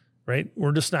does, right?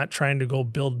 We're just not trying to go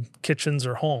build kitchens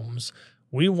or homes.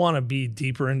 We want to be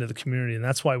deeper into the community, and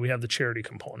that's why we have the charity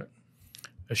component.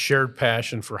 A shared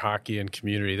passion for hockey and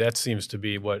community. That seems to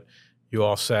be what you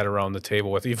all sat around the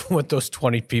table with, even with those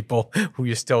 20 people who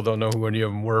you still don't know who any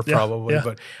of them were probably. Yeah.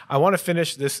 But I want to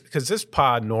finish this because this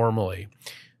pod normally,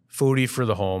 foodie for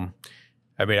the home.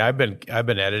 I mean, I've been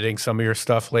editing some of your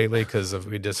stuff lately because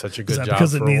we did such a good job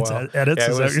because for it needs a while. Edits? Yeah,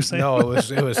 is that what you're saying? No, it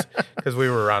was because we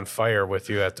were on fire with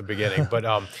you at the beginning. But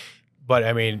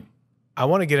I mean, I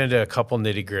want to get into a couple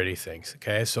nitty gritty things.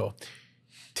 Okay, so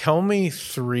tell me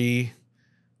 3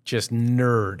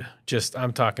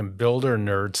 I'm talking builder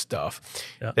nerd stuff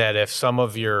that if some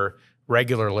of your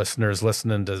regular listeners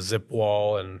listening to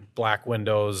Zipwall and Black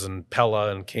Windows and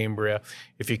Pella and Cambria,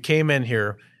 if you came in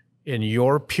here in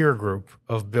your peer group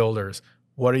of builders,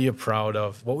 what are you proud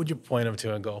of? What would you point them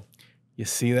to and go, you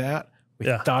see that? We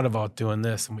thought about doing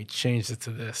this and we changed it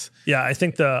to this. Yeah, I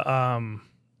think the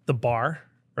bar,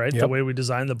 right? Yep. The way we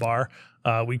designed the bar,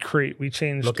 we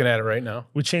changed. Looking at it right now.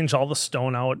 We changed all the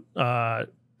stone out.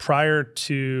 Prior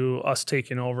to us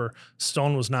taking over,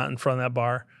 stone was not in front of that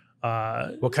bar.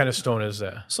 What kind of stone is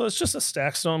that? So it's just a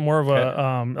stack stone, more of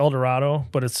a El Dorado,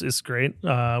 but it's great.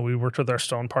 We worked with our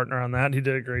stone partner on that. He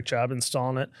did a great job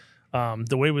installing it.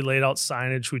 The way we laid out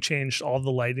signage, we changed all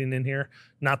the lighting in here,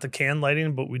 not the can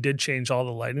lighting, but we did change all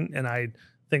the lighting. And I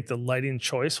think the lighting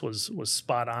choice was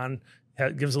spot on.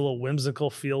 It gives a little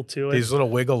whimsical feel to it. These little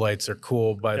wiggle lights are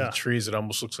cool by the trees. It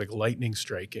almost looks like lightning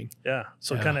striking. Yeah.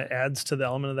 So it kind of adds to the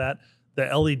element of that. The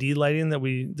LED lighting that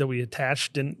we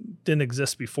attached didn't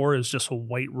exist before. It was just a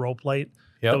white rope light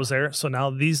that was there. So now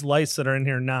these lights that are in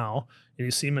here now, and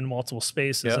you see them in multiple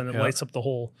spaces, and it lights up the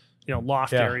whole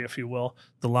loft area, if you will,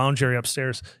 the lounge area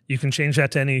upstairs. You can change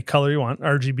that to any color you want.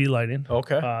 RGB lighting.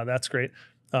 Okay, that's great.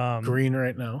 Green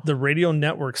right now. The radio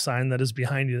network sign that is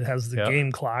behind you that has the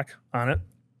game clock on it.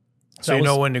 So you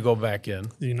know when to go back in.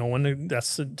 You know when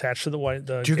that's attached to the white.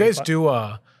 Do you guys do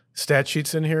stat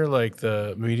sheets in here like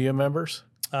the media members?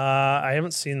 I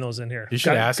haven't seen those in here. You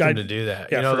should ask them to do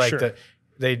that. Yeah, like sure.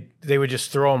 They would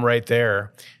just throw them right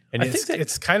there, and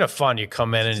it's kind of fun. You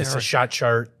come in and it's a shot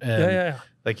chart, and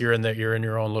like you're in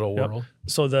your own little world.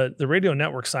 So the radio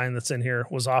network sign that's in here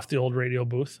was off the old radio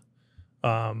booth.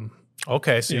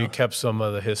 Okay, so you kept some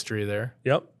of the history there.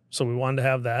 Yep. So we wanted to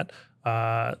have that.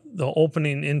 The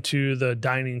opening into the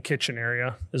dining kitchen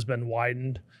area has been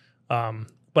widened.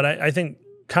 But I think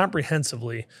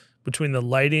comprehensively between the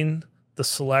lighting, the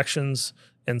selections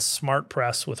and smart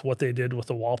press with what they did with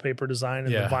the wallpaper design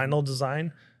and the vinyl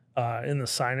design in the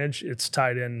signage, it's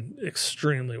tied in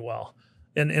extremely well.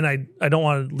 And I don't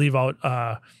want to leave out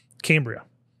Cambria.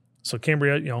 So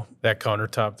Cambria, that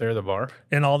countertop there, the bar,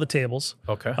 and all the tables.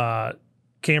 Okay.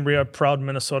 Cambria, proud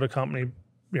Minnesota company,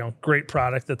 great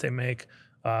product that they make.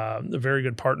 A very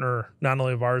good partner, not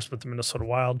only of ours, but the Minnesota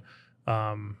Wild.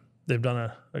 They've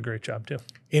done a great job too.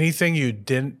 Anything you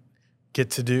didn't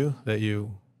get to do that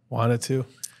you wanted to?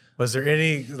 Was there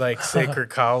any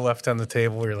sacred cow left on the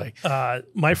table where you're like,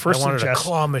 my first I wanted suggestion, a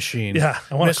claw machine. Yeah,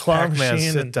 I want a claw Pac-Man,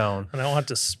 machine. Sit down. And I want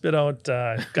to spit out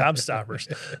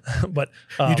gobstoppers. But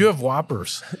you do have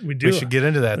Whoppers. We do. We should get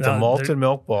into that. The malted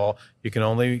milk ball, you can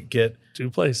only get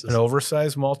 2 places. An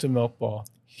oversized malted milk ball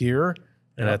here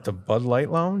and at the Bud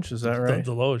Light Lounge. Is that right?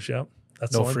 The Loge, yep.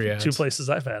 That's no the only free ads. 2 places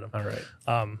I've had them. All right.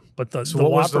 But the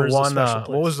what Whopper was the one? is a special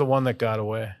place. What was the one that got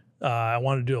away? I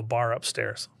wanted to do a bar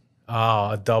upstairs. Oh,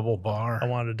 a double bar. I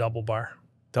wanted a double bar.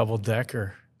 Double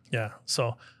decker. Yeah.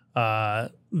 So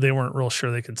they weren't real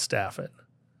sure they could staff it.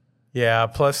 Yeah.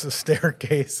 Plus the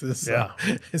staircases. Yeah.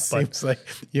 It seems like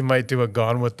you might do a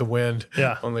Gone with the Wind.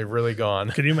 Yeah. Only really gone.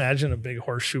 Could you imagine a big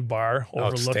horseshoe bar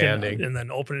overlooking and then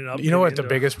opening it up? You know what the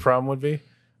biggest problem would be?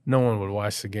 No one would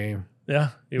watch the game.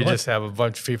 Yeah. You just have a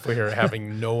bunch of people here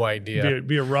having no idea.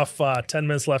 Be a rough 10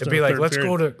 minutes left. It'd be like,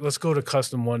 let's go to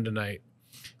Custom One tonight.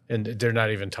 And they're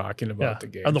not even talking about the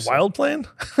game. Are the Wild playing?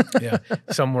 Yeah,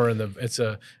 somewhere it's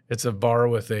a bar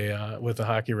with a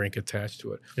hockey rink attached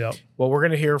to it. Yeah. Well, we're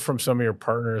going to hear from some of your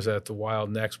partners at the Wild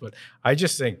next, but I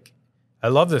just think I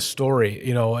love this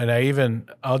story, and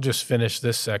I'll just finish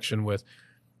this section with,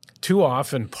 too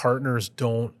often partners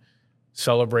don't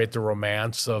celebrate the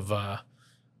romance of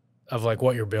like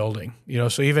what you're building,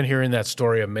 So even hearing that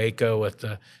story of Mako with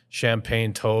the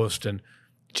champagne toast and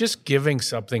just giving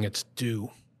something its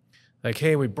due. Like,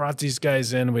 hey, we brought these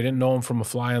guys in. We didn't know them from a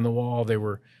fly on the wall. They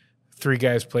were 3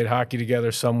 guys played hockey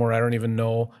together somewhere. I don't even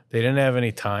know. They didn't have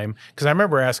any time. Because I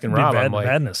remember asking Rob, I'm like,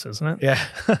 madness, isn't it? Yeah,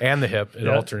 and the hip, it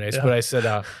alternates. Yeah. But I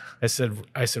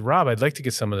said, Rob, I'd like to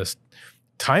get some of this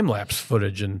time lapse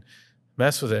footage and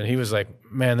mess with it. And he was like,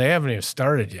 man, they haven't even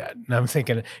started yet. And I'm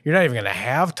thinking, you're not even going to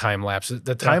have time lapse.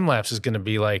 The time lapse is going to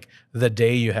be like the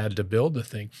day you had to build the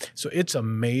thing. So it's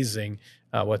amazing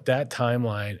what that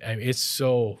timeline. I mean,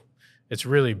 it's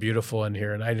really beautiful in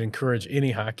here, and I'd encourage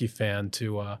any hockey fan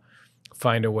to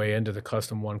find a way into the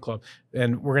Custom One Club.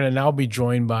 And we're going to now be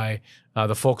joined by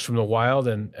the folks from the Wild,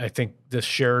 and I think this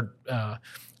shared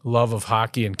love of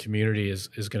hockey and community is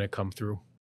going to come through.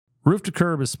 Roof to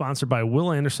Curb is sponsored by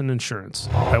Will Anderson Insurance.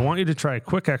 I want you to try a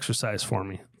quick exercise for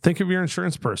me. Think of your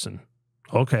insurance person.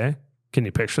 Okay. Can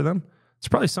you picture them? It's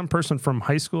probably some person from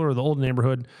high school or the old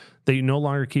neighborhood that you no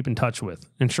longer keep in touch with.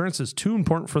 Insurance is too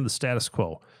important for the status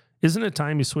quo. Isn't it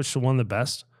time you switch to one of the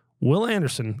best? Will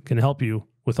Anderson can help you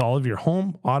with all of your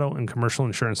home, auto, and commercial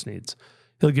insurance needs.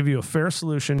 He'll give you a fair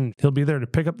solution. He'll be there to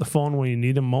pick up the phone when you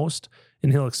need him most,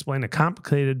 and he'll explain a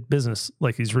complicated business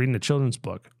like he's reading a children's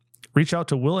book. Reach out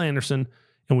to Will Anderson,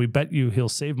 and we bet you he'll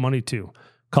save money too.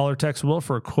 Call or text Will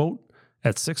for a quote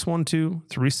at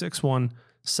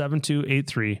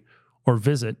 612-361-7283 or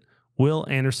visit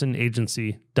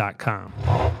willandersonagency.com.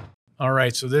 All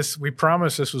right, so we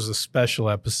promised this was a special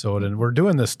episode, and we're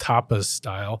doing this tapas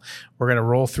style. We're going to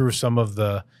roll through some of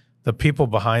the people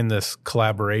behind this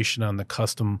collaboration on the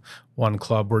Custom One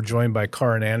Club. We're joined by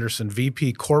Carin Anderson,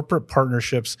 VP Corporate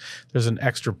Partnerships. There's an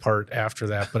extra part after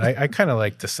that, but I kind of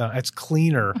like the sound. It's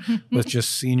cleaner with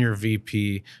just Senior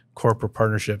VP Corporate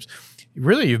Partnerships.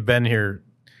 Really, you've been here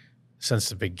since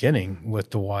the beginning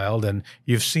with the Wild, and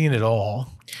you've seen it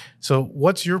all. So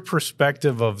what's your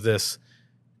perspective of this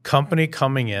company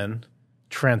coming in,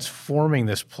 transforming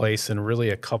this place in really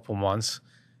a couple months?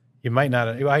 You might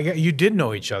not. You did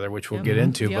know each other, which we'll get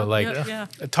into.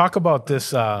 But talk about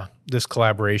this this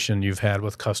collaboration you've had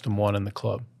with Custom One and the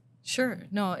club. Sure.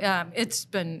 No, it's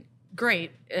been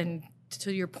great. And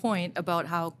to your point about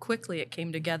how quickly it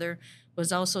came together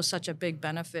was also such a big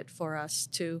benefit for us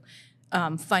to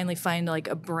finally find like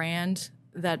a brand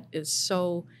that is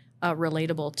so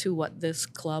relatable to what this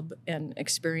club and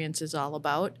experience is all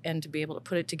about, and to be able to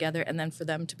put it together, and then for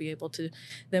them to be able to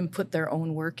then put their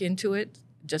own work into it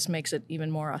just makes it even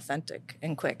more authentic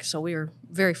and quick. So we were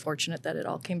very fortunate that it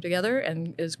all came together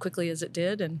and as quickly as it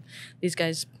did, and these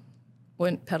guys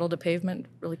went pedal to pavement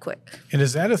really quick. And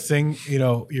is that a thing,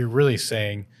 you're really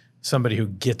saying somebody who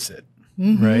gets it,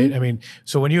 right? I mean,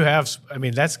 so when you have,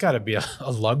 that's got to be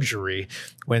a luxury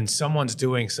when someone's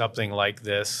doing something like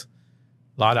this,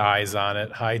 a lot of eyes on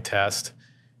it, high test.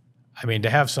 I mean, to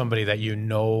have somebody that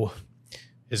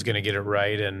is going to get it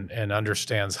right and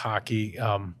understands hockey.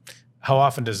 How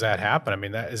often does that happen? I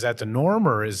mean, is that the norm,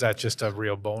 or is that just a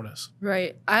real bonus?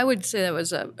 Right. I would say that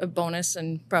was a bonus,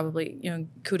 and probably,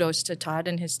 kudos to Todd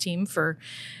and his team for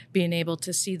being able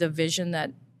to see the vision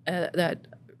that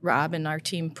Rob and our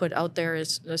team put out there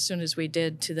as soon as we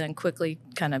did, to then quickly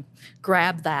kind of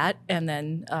grab that and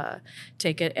then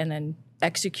take it and then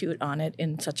execute on it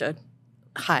in such a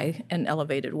high and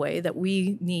elevated way that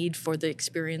we need for the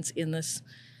experience in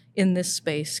this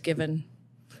space, given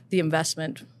the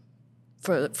investment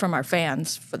from our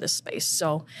fans for this space.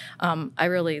 So I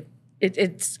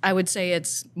would say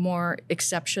it's more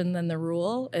exception than the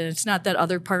rule. And it's not that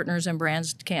other partners and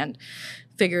brands can't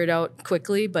figure it out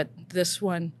quickly, but this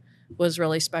one was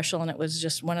really special, and it was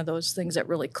just one of those things that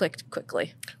really clicked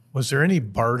quickly. Was there any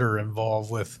barter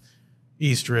involved with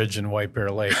East Ridge and White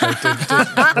Bear Lake? Like,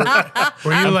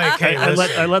 were you like, hey, I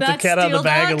let the cat out of the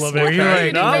bag a little bit. Were you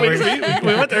like, no,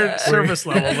 we went there service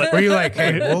level. But were you like,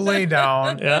 hey, we'll lay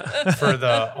down for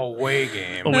the away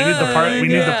game? Well, we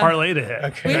need the parlay to hit.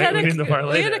 Okay.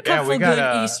 We had a couple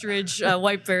good East Ridge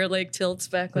White Bear Lake tilts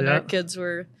back when our kids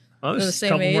were the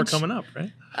same age. More coming up,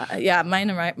 right?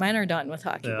 Mine are done with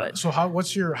hockey. Yeah. But So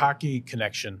what's your hockey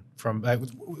connection from?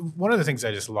 One of the things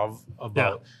I just love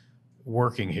about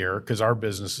working here, because our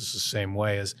business is the same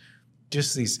way, is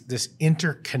just this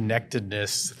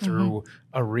interconnectedness through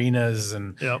arenas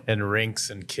and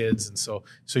rinks and kids. And so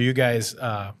you guys,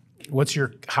 what's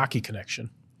your hockey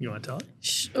connection? You want to tell it?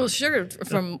 Well, sure.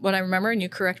 From what I remember, and you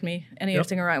correct me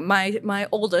anything wrong. My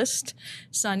oldest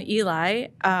son Eli,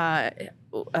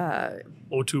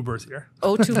 02 birth year.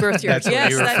 02 birth year. That's what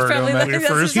yes, you that's refer to probably him what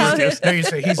as. No, you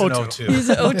say he's an 02. He's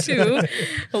an 02.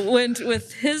 Went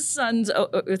with his son's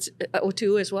it's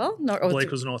 02 as well. No, 03.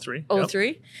 Blake was an 03. 03.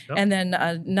 Yep. And then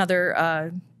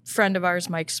another friend of ours,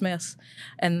 Mike Smith,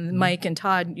 and Mike and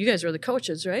Todd. You guys were the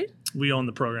coaches, right? We own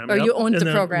the program. Or you owned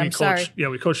the program, sorry. Yeah,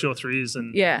 we coached the 03s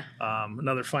and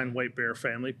another fine White Bear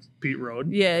family, Pete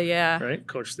Road. Yeah. Right?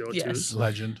 Coached the 02s. Yes.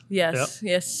 Legend.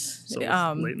 Yes. So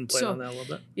Leighton played on that a little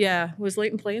bit. Yeah. Was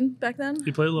Leighton playing back then?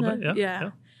 He played a little bit,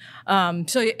 yeah.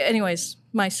 So anyways,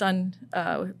 my son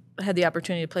had the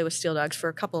opportunity to play with Steel Dogs for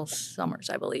a couple summers,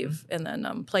 I believe, and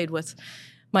then played with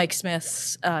Mike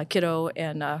Smith's kiddo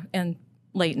and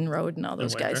Leighton Road and all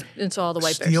those guys. And so all the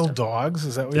White Bear Steel stuff. Dogs?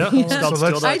 Is that what you call them? So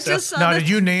Steel I just saw now, did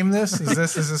you name this? Is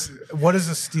this what is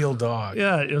a steel dog?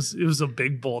 Yeah, it was a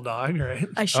big bulldog, right?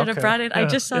 I should have brought it. I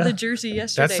just saw the jersey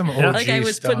yesterday. That's some OG Like I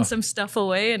was stuff. putting some stuff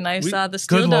away, and I saw the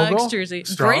Steel Good Dogs logo? jersey.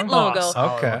 Strong? Great logo.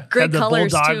 Okay. Great Had the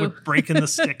colors bulldog too. with breaking the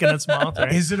stick in its mouth,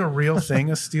 right? Is it a real thing,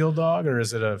 a steel dog, or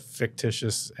is it a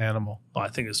fictitious animal? Well, I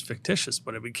think it's fictitious,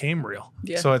 but it became real.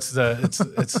 Yeah. So it's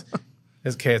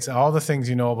okay. It's all the things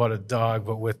you know about a dog,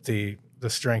 but with the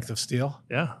strength of steel.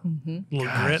 Yeah.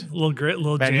 Little grit,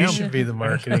 little Man, jam. you should be the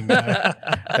marketing guy.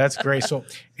 That's great. So,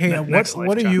 hey, Next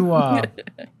what do life, you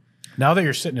now that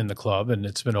you're sitting in the club and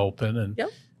it's been open,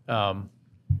 and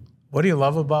what do you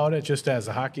love about it? Just as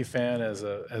a hockey fan, as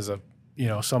a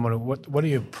someone who, what are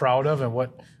you proud of, and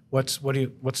what's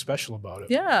special about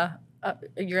it? Yeah.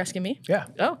 You're asking me? Yeah.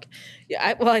 Oh, okay.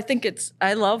 Yeah. I think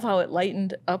I love how it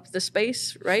lightened up the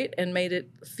space, right, and made it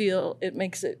feel. It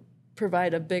makes it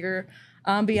provide a bigger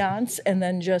ambiance, and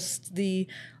then just the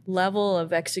level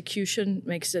of execution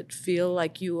makes it feel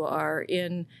like you are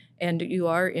in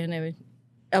an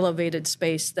elevated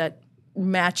space that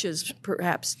matches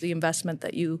perhaps the investment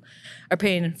that you are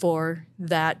paying for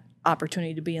that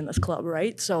opportunity to be in this club,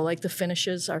 right? So like the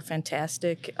finishes are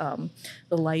fantastic, the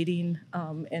lighting,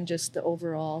 and just the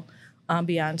overall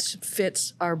ambiance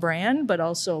fits our brand, but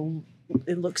also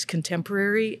it looks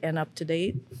contemporary and up to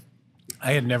date.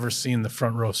 I had never seen the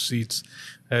front row seats.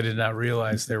 I did not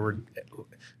realize there were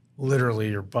literally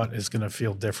your butt is going to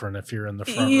feel different if you're in the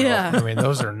front row. I mean,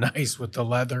 those are nice with the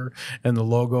leather and the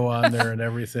logo on there and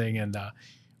everything. And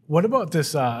what about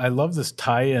this? I love this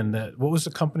tie-in. What was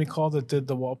the company called that did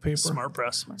the wallpaper? Smart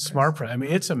Press. Smart Press. I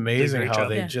mean, it's amazing how job.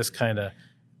 they just kind of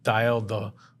dialed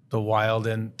the wild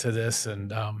into this.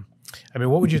 And I mean,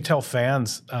 what would you tell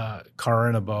fans,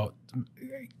 Carin, about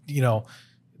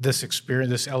this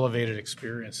experience, this elevated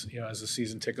experience, as a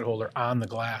season ticket holder on the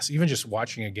glass, even just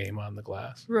watching a game on the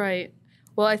glass? Right.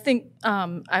 Well, I think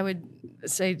I would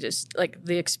say just like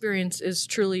the experience is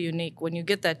truly unique when you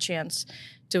get that chance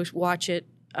to watch it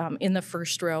in the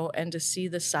first row and to see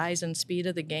the size and speed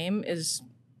of the game is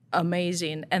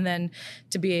amazing. And then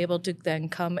to be able to then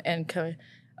come and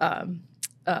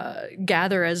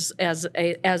gather as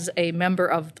a member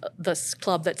of this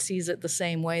club that sees it the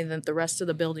same way that the rest of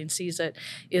the building sees it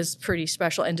is pretty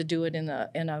special, and to do it in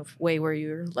a way where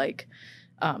you're like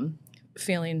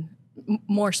feeling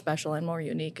more special and more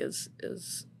unique is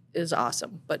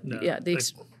awesome. But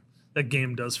that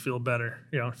game does feel better.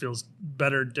 It feels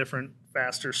better, different,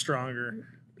 faster, stronger.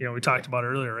 We talked about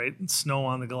earlier, right? Snow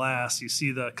on the glass. You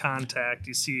see the contact.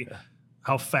 You see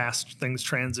how fast things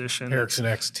transition. Erickson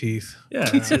X teeth. Yeah,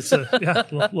 it's a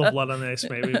little blood on the ice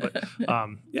maybe, but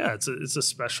it's a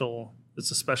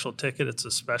special ticket. It's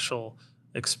a special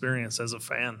experience as a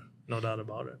fan, no doubt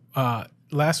about it.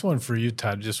 Last one for you,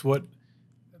 Todd. Just what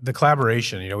the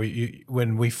collaboration.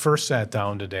 When we first sat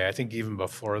down today, I think even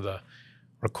before the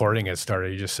recording had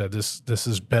started, you just said this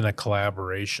has been a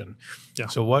collaboration. Yeah.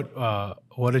 So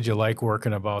what did you like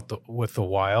working with the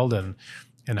Wild, and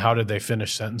how did they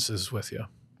finish sentences with you?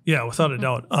 Yeah, without a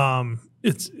doubt.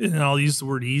 And I'll use the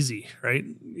word easy, right?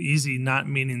 Easy, not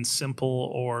meaning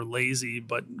simple or lazy,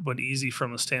 but easy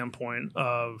from a standpoint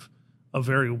of a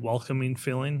very welcoming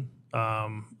feeling,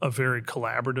 a very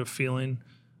collaborative feeling.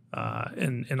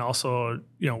 And also,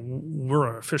 we're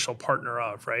an official partner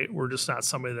of, right? We're just not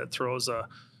somebody that throws a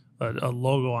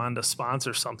logo on to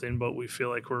sponsor something, but we feel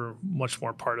like we're much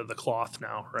more part of the cloth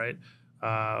now, right?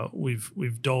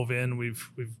 We've dove in, we've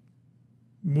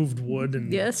moved wood and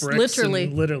bricks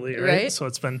literally, right? So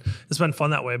it's been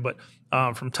fun that way. But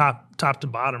from top to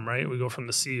bottom, right? We go from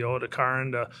the CEO to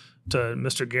Carin to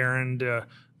Mr. Carin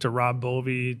to Rob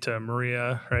Bovee to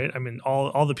Maria, right? I mean,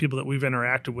 all the people that we've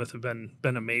interacted with have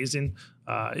been amazing.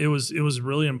 It was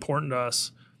really important to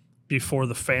us before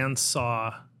the fans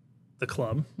saw the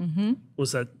club,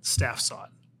 was that staff saw it,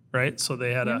 right? So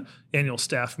they had a annual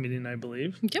staff meeting, I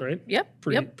believe, right? Yep.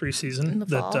 Preseason in the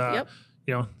fall.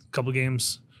 A couple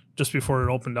games just before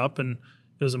it opened up, and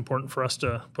it was important for us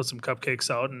to put some cupcakes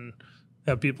out and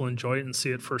have people enjoy it and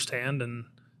see it firsthand and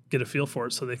get a feel for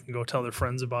it so they can go tell their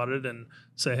friends about it and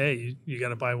say, hey, you got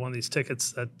to buy one of these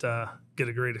tickets that get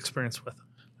a great experience with.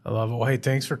 I love it. Well, hey,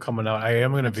 thanks for coming out. I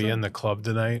am going to be in the club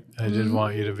tonight. I did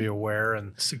want you to be aware.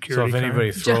 And security. So if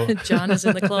anybody John is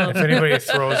in the club. If anybody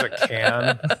throws a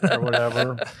can or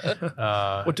whatever.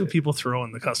 What do people throw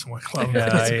in the Custom Wet Club?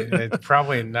 Yeah, it's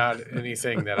probably not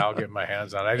anything that I'll get my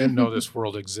hands on. I didn't know this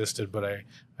world existed, but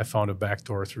I found a back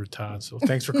door through Todd. So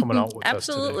thanks for coming out with us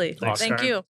today. Absolutely. Thank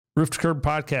you. Roof to Curb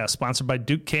podcast, sponsored by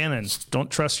Duke Cannon. Don't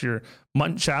trust your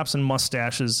mutton chops and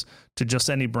mustaches to just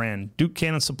any brand. Duke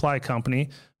Cannon Supply Company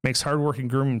makes hardworking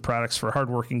grooming products for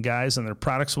hardworking guys, and their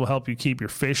products will help you keep your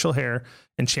facial hair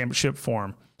in championship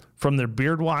form. From their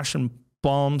beard wash and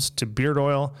balms to beard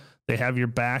oil, they have your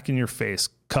back and your face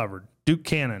covered. Duke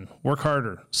Cannon. Work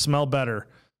harder. Smell better.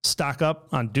 Stock up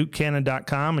on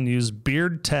DukeCannon.com and use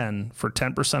Beard10 for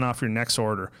 10% off your next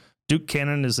order. Duke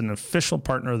Cannon is an official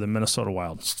partner of the Minnesota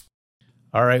Wild.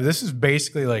 All right, this is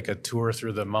basically like a tour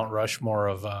through the Mount Rushmore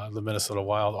of the Minnesota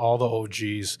Wild. All the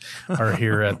OGs are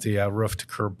here at the Roof to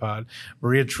Curb pod.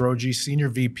 Maria Troje, Senior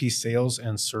VP Sales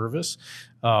and Service.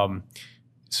 So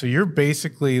you're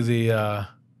basically the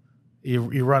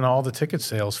you run all the ticket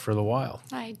sales for the Wild.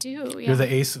 I do. Yeah. You're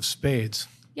the ace of spades.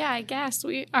 Yeah, I guess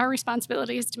our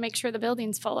responsibility is to make sure the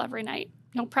building's full every night.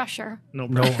 No pressure.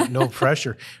 No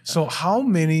pressure. So how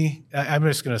many? I'm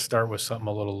just going to start with something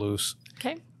a little loose.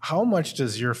 Okay. How much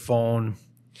does your phone?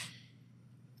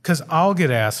 Because I'll get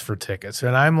asked for tickets,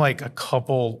 and I'm like a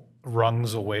couple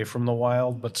rungs away from the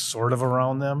Wild, but sort of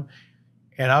around them.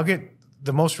 And I'll get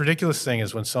the most ridiculous thing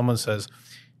is when someone says,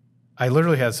 I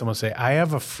literally had someone say, I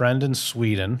have a friend in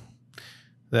Sweden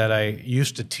that I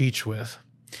used to teach with.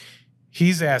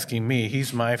 He's asking me,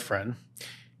 he's my friend.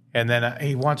 And then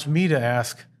he wants me to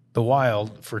ask the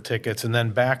Wild for tickets, and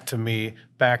then back to me,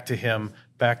 back to him,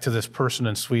 back to this person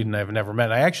in Sweden I've never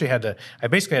met. I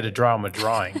basically had to draw him a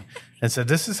drawing and said,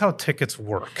 this is how tickets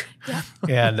work. Yeah.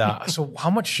 And so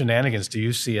how much shenanigans do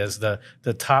you see as the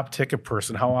top ticket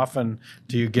person? How often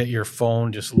do you get your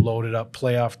phone just loaded up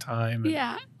playoff time?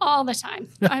 Yeah, all the time.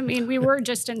 I mean, we were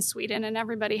just in Sweden, and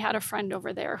everybody had a friend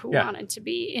over there who wanted to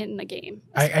be in the game.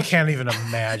 I can't even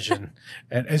imagine.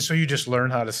 And so you just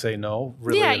learn how to say no?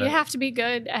 Really? Yeah, you have to be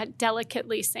good at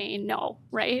delicately saying no,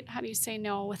 right? How do you say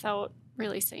no without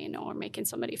really saying no or making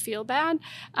somebody feel bad,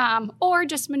 or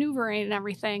just maneuvering and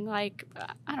everything. Like,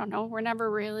 I don't know, we're never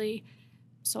really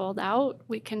sold out.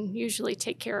 We can usually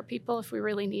take care of people if we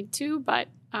really need to, but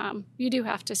you do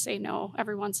have to say no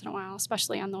every once in a while,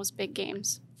 especially on those big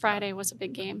games. Friday was a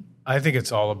big game. I think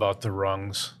it's all about the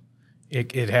rungs.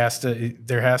 There has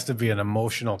to be an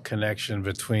emotional connection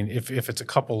between, if it's a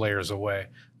couple layers away,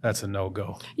 that's a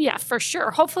no-go. Yeah, for sure.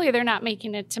 Hopefully they're not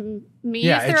making it to me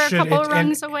if they're a couple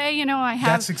rungs away. You know,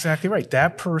 That's exactly right.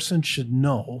 That person should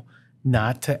know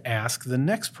not to ask the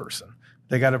next person.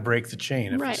 They got to break the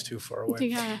chain if it's too far away.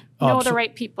 You got to know the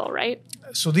right people, right?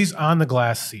 So these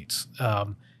on-the-glass seats,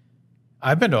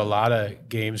 I've been to a lot of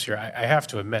games here. I have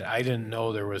to admit, I didn't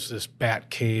know there was this Bat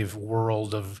Cave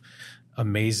world of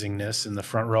amazingness in the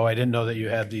front row. I didn't know that you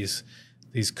had these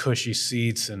cushy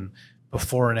seats and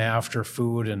before and after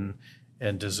food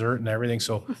and dessert and everything.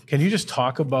 So can you just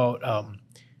talk about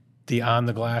the on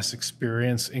the glass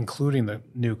experience, including the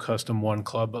new Custom One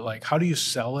Club, but like how do you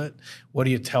sell it? What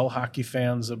do you tell hockey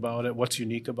fans about it? What's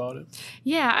unique about it?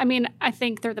 Yeah, I mean, I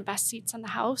think they're the best seats in the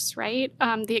house, right?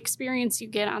 The experience you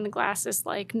get on the glass is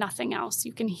like nothing else.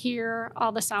 You can hear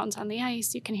all the sounds on the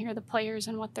ice. You can hear the players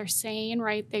and what they're saying,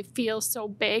 right? They feel so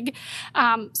big.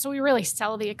 So we really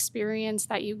sell the experience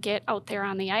that you get out there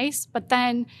on the ice. But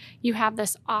then you have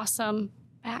this awesome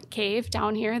Bat Cave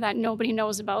down here that nobody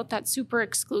knows about, that's super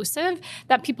exclusive,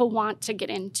 that people want to get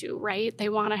into, right? They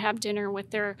want to have dinner with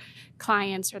their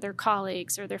clients or their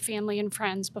colleagues or their family and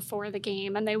friends before the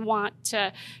game, and they want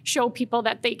to show people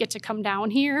that they get to come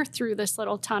down here through this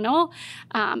little tunnel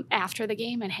after the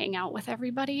game and hang out with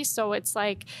everybody. So it's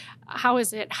like, how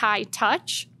is it high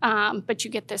touch, but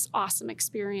you get this awesome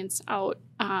experience out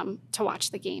to watch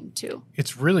the game too.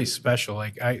 It's really special.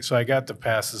 So I got the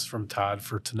passes from Todd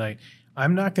for tonight.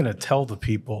 I'm not going to tell the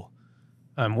people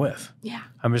I'm with. Yeah.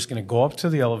 I'm just going to go up to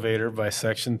the elevator by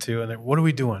section 2 and then, what are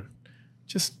we doing?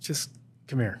 Just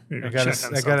come here. I got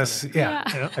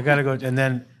to go. And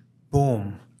then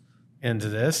boom into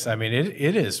this. I mean,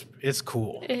 it's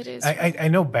cool. It is. I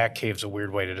know Bat Cave's a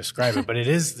weird way to describe it, but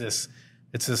it's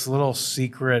this little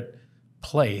secret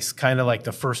place, kind of like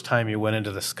the first time you went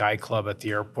into the Sky Club at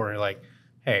the airport and you're like,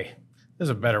 hey, there's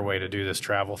a better way to do this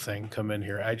travel thing. Come in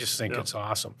here. I just think it's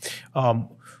awesome.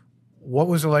 What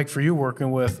was it like for you working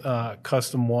with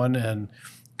Custom One and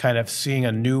kind of seeing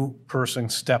a new person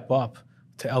step up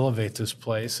to elevate this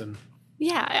place? And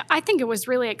yeah, I think it was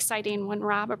really exciting when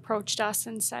Rob approached us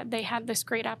and said they had this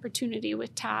great opportunity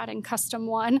with Todd and Custom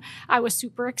One. I was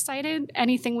super excited.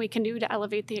 Anything we can do to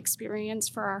elevate the experience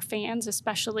for our fans,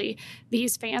 especially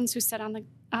these fans who sit on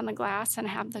the glass and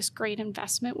have this great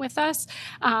investment with us,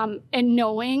 and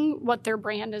knowing what their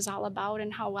brand is all about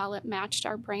and how well it matched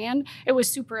our brand, it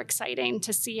was super exciting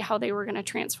to see how they were going to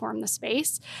transform the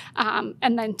space,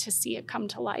 and then to see it come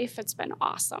to life. It's been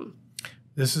awesome.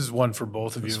 This is one for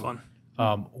both of you. It's fun.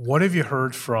 What have you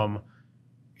heard from,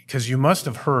 because you must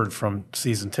have heard from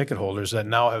season ticket holders that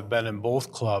now have been in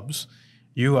both clubs.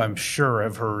 You, I'm sure,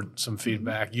 have heard some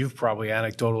feedback. You've probably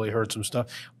anecdotally heard some stuff.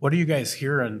 What are you guys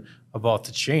hearing about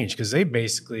the change? Because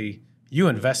you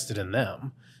invested in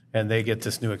them and they get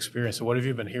this new experience. So what have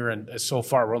you been hearing so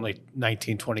far? We're only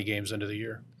 19, 20 games into the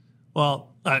year.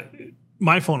 Well,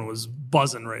 my phone was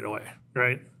buzzing right away,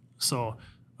 right? So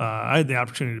I had the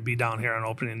opportunity to be down here on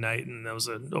opening night, and it was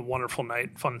a wonderful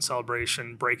night, fun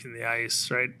celebration, breaking the ice,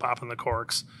 right, popping the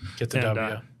corks. Get the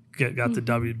W. Got the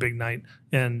W, big night.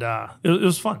 And it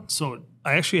was fun. So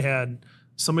I actually had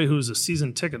somebody who's a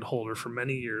season ticket holder for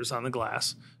many years on the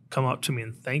glass come up to me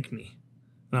and thank me.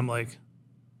 And I'm like,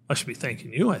 I should be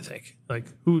thanking you, I think. Like,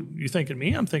 who, you thanking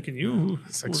me? I'm thanking you.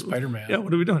 It's like Spider-Man. Yeah,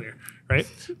 what are we doing here, right?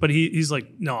 But he's like,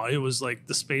 no, it was like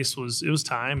the space was, it was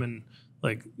time, and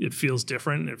like it feels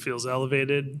different. It feels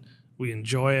elevated. We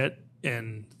enjoy it,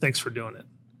 and thanks for doing it.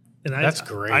 And that's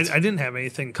great. I didn't have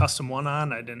anything Custom One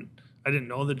on. I didn't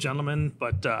know the gentleman,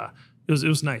 but it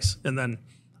was nice. And then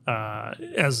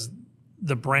as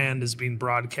the brand is being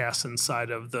broadcast inside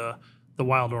of the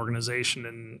Wild organization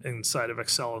and inside of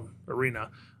Xcel Arena,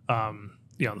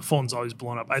 the phone's always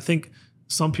blown up. I think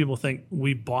some people think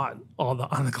we bought all the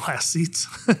on the glass seats,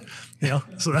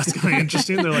 so that's kind of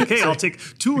interesting. They're like, hey, I'll take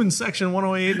 2 in section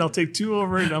 108 and I'll take 2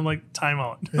 over it. And I'm like, time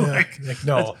out. Yeah.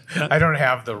 No, I don't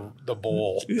have the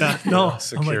bowl. Yeah, no,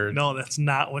 secured. I'm like, no, that's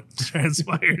not what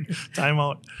transpired. Time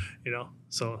out,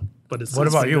 so, but it's. What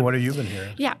about you? What have you been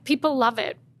hearing? Yeah, people love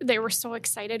it. They were so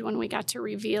excited when we got to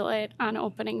reveal it on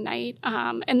opening night.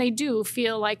 And they do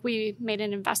feel like we made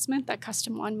an investment, that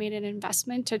Custom One made an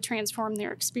investment to transform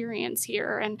their experience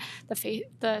here. And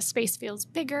the space feels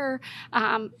bigger.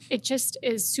 It just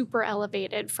is super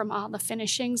elevated from all the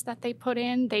finishings that they put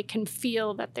in. They can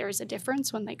feel that there's a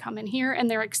difference when they come in here, and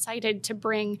they're excited to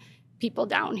bring people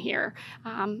down here.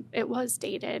 It was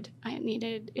dated.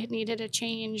 It needed a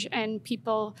change, and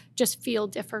people just feel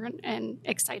different and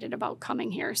excited about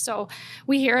coming here. So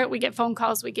we hear it. We get phone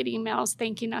calls. We get emails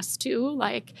thanking us too.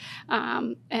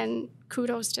 And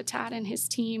kudos to Todd and his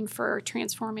team for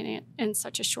transforming it in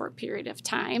such a short period of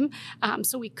time,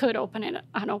 so we could open it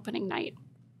on opening night.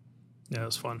 Yeah, it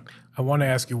was fun. I want to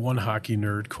ask you one hockey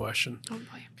nerd question. Oh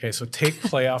boy. Okay, so take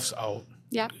playoffs out.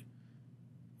 Yep.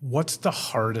 What's the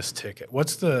hardest ticket?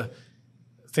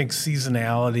 Think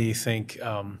seasonality,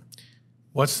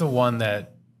 what's the one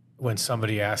that when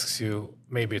somebody asks you,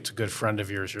 maybe it's a good friend of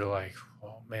yours, you're like,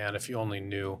 oh man, if you only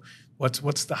knew.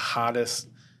 What's the hottest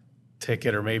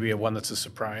ticket, or maybe one that's a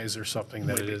surprise or something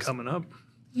that it is coming up?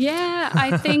 Yeah,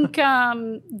 I think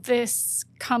this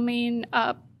coming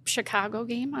up Chicago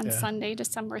game on Sunday,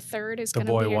 December 3rd is going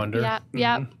to be the boy wonder.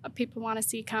 Yeah, people want to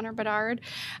see Connor Bedard.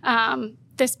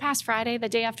 This past Friday, the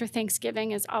day after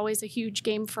Thanksgiving, is always a huge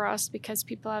game for us because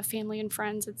people have family and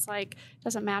friends. It's like,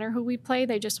 doesn't matter who we play,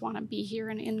 they just want to be here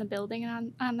and in the building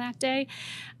on that day.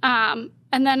 And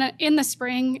then in the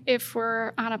spring, if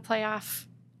we're on a playoff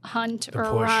hunt or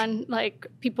run, like,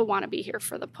 people want to be here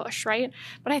for the push, right?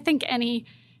 But I think any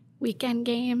weekend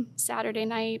game, Saturday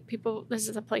night, this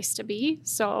is a place to be.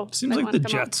 So seems like the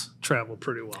Jets travel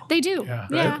pretty well. They do.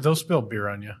 Yeah. They'll spill beer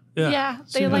on you. Yeah.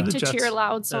 They like to cheer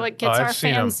loud, so it gets our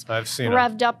fans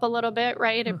revved up a little bit,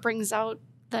 right? It brings out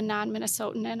the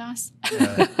non-Minnesotan in us.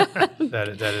 Yeah,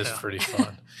 that is pretty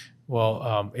fun.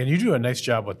 Well, and you do a nice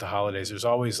job with the holidays. There's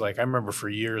always, like, I remember for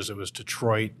years it was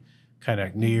Detroit, kind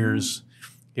of New Year's.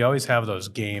 You always have those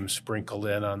games sprinkled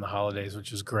in on the holidays,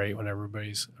 which is great when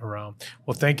everybody's around.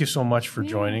 Well, thank you so much for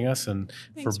joining us and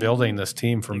for building this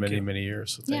team for many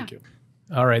years. So thank you.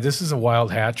 All right, this is a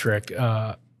wild hat trick.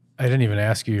 I didn't even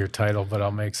ask you your title, but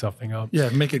I'll make something up. Yeah,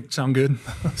 make it sound good.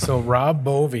 So Rob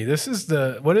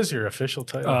Bovee, what is your official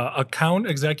title? Account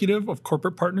Executive of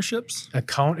Corporate Partnerships.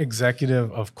 Account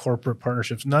Executive of Corporate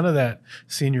Partnerships. None of that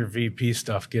senior VP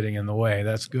stuff getting in the way.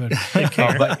 That's good. Hey,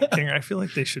 Kinger, I feel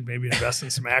like they should maybe invest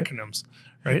in some acronyms,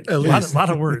 right? A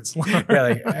lot of words. Yeah,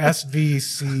 like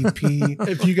SVCP.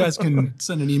 If you guys can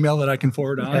send an email that I can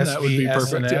forward on, that would be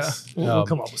perfect. Yeah. We'll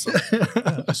come up with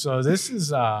something. So this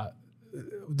is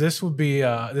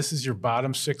your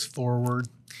bottom six forward.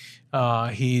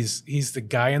 He's the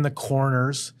guy in the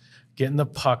corners, getting the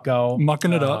puck out,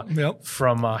 mucking it up. Yep.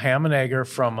 From Ham and Egger,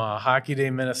 from Hockey Day,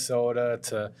 Minnesota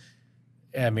to,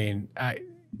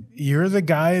 you're the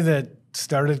guy that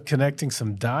started connecting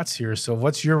some dots here. So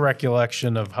what's your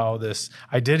recollection of how this?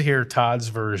 I did hear Todd's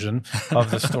version of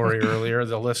the story earlier.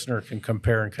 The listener can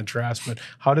compare and contrast. But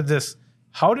how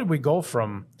did we go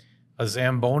from a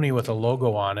Zamboni with a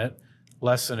logo on it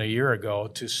less than a year ago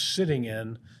to sitting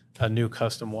in a new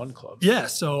Custom One club? Yeah,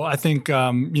 so I think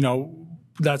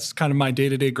that's kind of my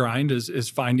day-to-day grind is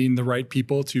finding the right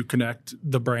people to connect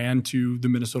the brand to the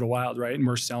Minnesota Wild, right? And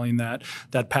we're selling that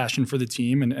passion for the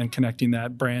team and connecting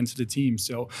that brand to the team.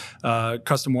 So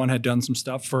Custom One had done some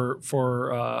stuff for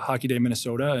Hockey Day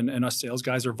Minnesota, and us sales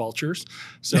guys are vultures.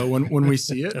 So when we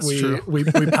see it, we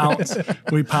pounce.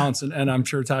 We pounce, and I'm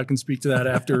sure Todd can speak to that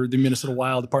after the Minnesota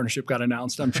Wild partnership got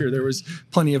announced. I'm sure there was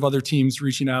plenty of other teams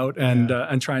reaching out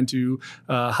and trying to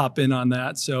hop in on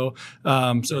that. So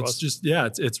it's just,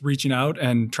 it's reaching out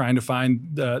and trying to find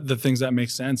the things that make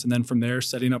sense. And then from there,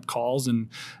 setting up calls and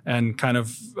kind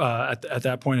of at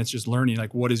that point, it's just learning,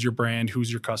 like, what is your brand? Who's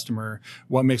your customer?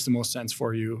 What makes the most sense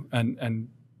for you? And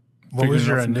what was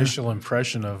your initial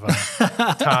impression of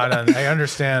Todd? I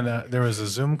understand there was a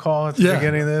Zoom call at the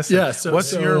beginning of this. Yeah.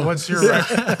 What's your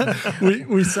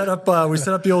we set up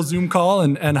the old Zoom call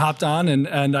and hopped on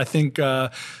and I think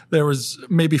there was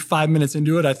maybe 5 minutes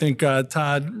into it. I think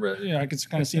Todd, I could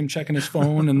kind of see him checking his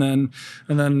phone and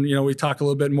then we talk a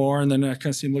little bit more and then I kind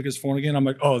of see him look at his phone again. I'm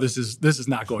like, oh, this is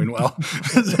not going well.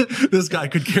 This guy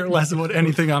could care less about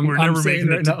anything We're never saying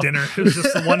making it to dinner. It was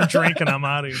just the one drink and I'm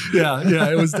out of here. Yeah,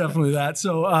 it was definitely that.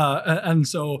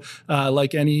 So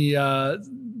like any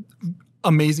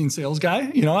amazing sales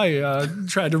guy, I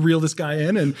tried to reel this guy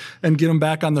in and get him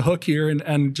back on the hook here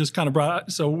and just kind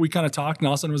of so we kind of talked and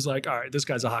all of a sudden was like, all right, this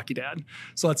guy's a hockey dad.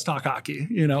 So let's talk hockey,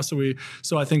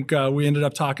 so I think we ended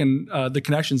up talking the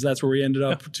connections. That's where we ended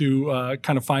up to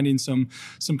kind of finding some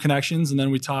connections. And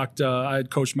then we talked, I had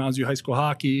coached Mounds View High School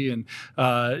hockey and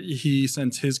we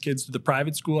sent his kids to the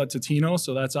private school at Totino.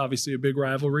 So that's obviously a big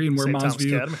rivalry and where Mounds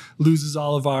View loses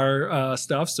all of our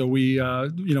stuff. So we,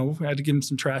 had to give him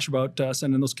some trash about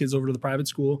sending those kids over to the private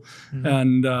school.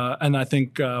 Mm-hmm. And I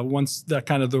think once that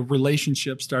kind of the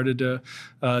relationship started to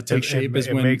take shape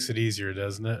it makes it easier,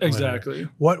 doesn't it? Exactly.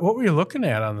 What were you looking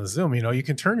at on the Zoom? You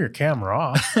can turn your camera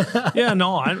off. Yeah,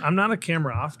 no, I'm not a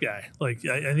camera off guy. Like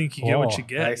I think you get what you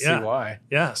get. I see why.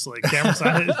 Yeah, so like cameras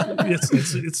on.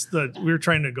 It's we were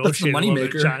trying to negotiate. That's the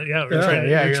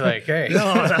moneymaker. You're like, hey.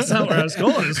 No, that's not where I was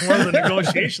going. It's more of the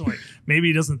negotiation. Like maybe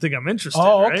he doesn't think I'm interested.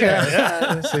 Oh, okay. Right?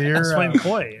 Yeah. So you're that's my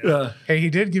ploy. Yeah. Hey,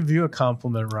 he did give you a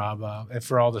compliment, Rob. And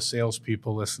for all the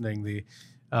salespeople listening,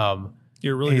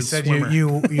 you're really. He said swimmer.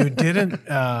 you didn't.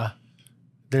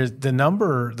 There's the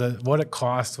number what it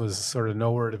cost was sort of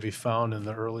nowhere to be found in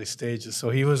the early stages. So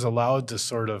he was allowed to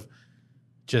sort of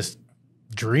just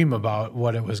dream about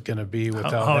what it was going to be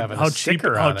without having a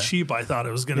sticker on it. How cheap I thought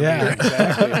it was going to be. Yeah,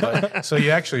 exactly. But, so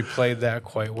you actually played that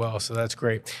quite well. So that's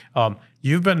great.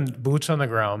 You've been boots on the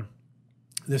ground.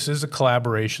 This is a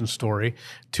collaboration story.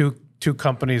 Two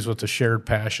companies with a shared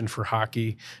passion for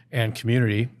hockey and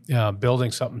community,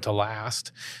 building something to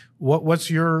last. What's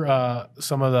your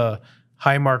some of the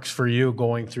high marks for you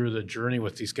going through the journey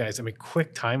with these guys? I mean,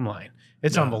 quick timeline.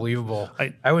 It's unbelievable.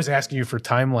 I was asking you for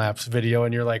time-lapse video,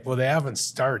 and you're like, well, they haven't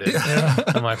started. Yeah.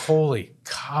 I'm like, holy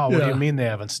cow, what do you mean they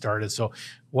haven't started? So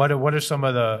what are some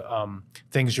of the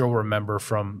things you'll remember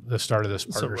from the start of this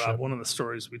partnership? So, Rob, one of the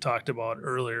stories we talked about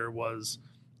earlier was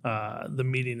the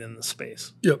meeting in the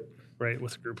space. Yep. Right,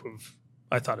 with a group of,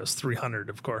 I thought it was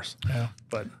 300, of course. Yeah.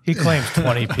 But he claims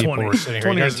 20 people were sitting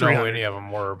here. He doesn't know who any of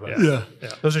them were, but yeah.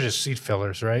 Those are just seat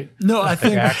fillers, right? No, I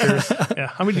think actors. Yeah.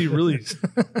 How many do you really?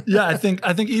 Yeah, I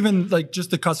think even like just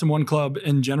the Custom One Club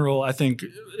in general, I think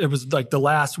it was like the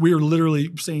last, we were literally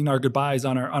saying our goodbyes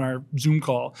on our Zoom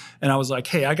call. And I was like,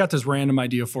 hey, I got this random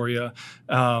idea for you.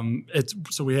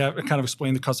 So we have kind of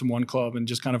explained the Custom One Club and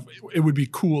just kind of, it would be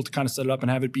cool to kind of set it up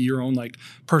and have it be your own like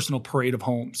personal parade of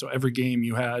home. So every game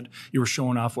you were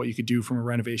showing off what you could do from a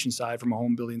renovation side, from a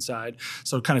home building side.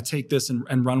 So kind of take this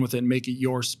and run with it and make it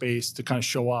your space to kind of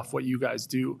show off what you guys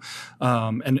do.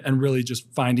 And really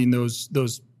just finding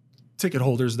those ticket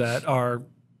holders that are,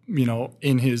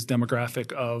 in his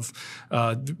demographic of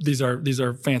these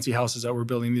are fancy houses that we're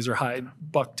building. These are high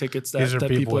buck tickets that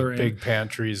people are in. Big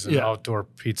pantries and outdoor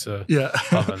pizza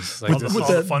ovens. Like with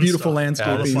that beautiful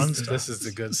landscaping. This is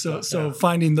the good stuff. So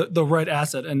finding the right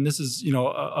asset. And this is,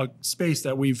 a space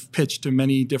that we've pitched to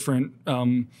many different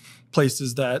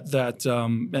places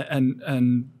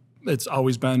and it's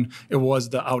always been, it was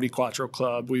the Audi Quattro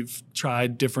Club. We've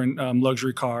tried different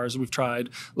luxury cars. We've tried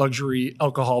luxury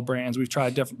alcohol brands. We've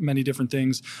tried many different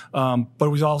things.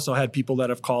 But we've also had people that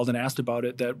have called and asked about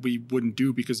it that we wouldn't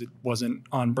do because it wasn't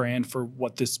on brand for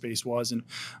what this space was. And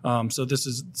so this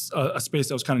is a space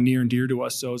that was kind of near and dear to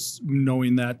us. So it's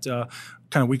knowing that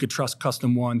kind of we could trust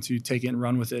Custom One to take it and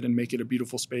run with it and make it a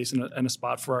beautiful space and a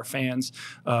spot for our fans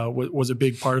was a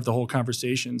big part of the whole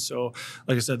conversation. So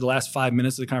like I said, the last 5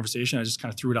 minutes of the conversation, I just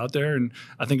kind of threw it out there. And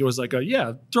I think it was like,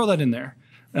 throw that in there.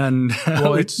 And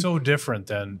well, it's so different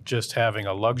than just having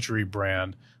a luxury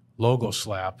brand logo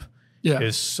slap.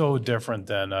 Is so different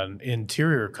than an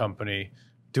interior company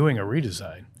doing a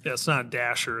redesign. Yeah, it's not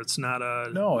Dasher. It's not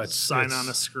a sign on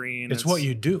a screen. It's what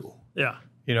you do. Yeah.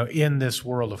 In this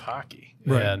world of hockey.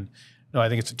 Right. And I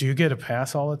think do you get a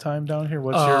pass all the time down here?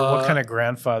 What kind of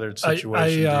grandfathered situation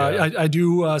do you have? I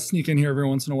do sneak in here every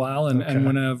once in a while. And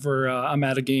whenever I'm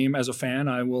at a game as a fan,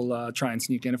 I will try and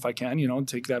sneak in if I can,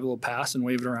 take that little pass and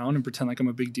wave it around and pretend like I'm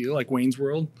a big deal, like Wayne's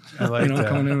World. I like that.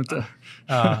 Coming in with the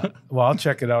well, I'll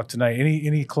check it out tonight.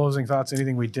 Any closing thoughts?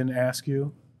 Anything we didn't ask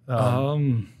you?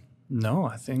 No,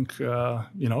 I think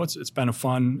it's been a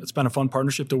fun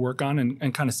partnership to work on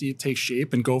and kind of see it take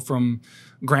shape and go from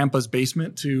Grandpa's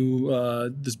basement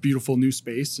to this beautiful new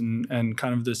space and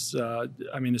kind of this.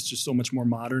 It's just so much more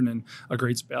modern and a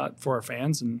great spot for our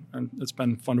fans and it's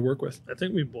been fun to work with. I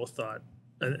think we both thought.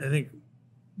 I think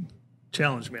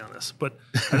challenge me on this, but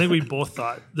I think we both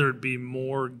thought there'd be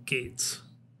more gates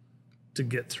to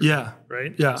get through. Yeah.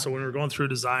 Right. Yeah. So when we were going through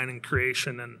design and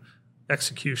creation and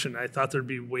execution, I thought there'd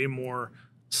be way more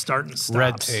start and stops.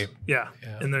 Red tape. Yeah.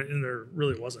 And there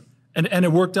really wasn't. And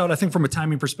it worked out, I think, from a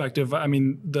timing perspective. I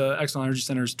mean, the Xcel Energy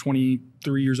Center is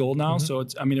 23 years old now, so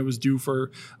it was due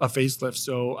for a facelift.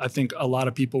 So I think a lot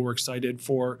of people were excited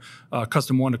for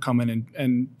Custom One to come in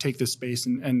and take this space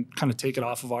and kind of take it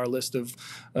off of our list of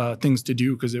things to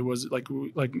do because it was like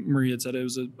Marie had said, it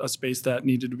was a space that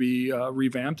needed to be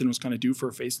revamped and was kind of due for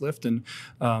a facelift.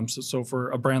 And so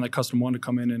for a brand like Custom One to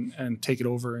come in and take it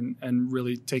over and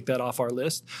really take that off our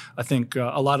list, I think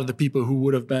a lot of the people who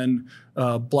would have been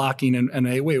blocking and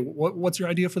hey, wait, what's your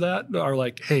idea for that? Are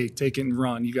like, hey, take it and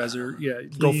run. You guys are,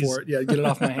 go for it. Yeah, get it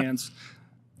off my hands.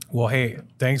 Well, hey,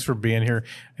 thanks for being here.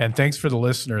 And thanks for the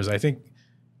listeners. I think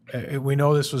we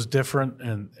know this was different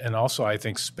and also I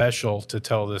think special to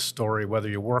tell this story, whether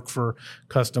you work for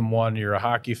Custom One, you're a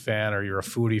hockey fan, or you're a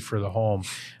foodie for the home.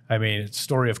 I mean, it's a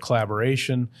story of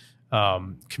collaboration,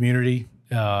 community,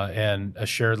 and a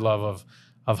shared love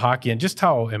of hockey and just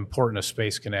how important a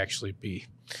space can actually be.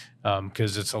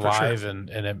 Because it's alive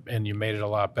and you made it a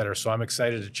lot better. So I'm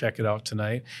excited to check it out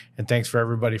tonight. And thanks for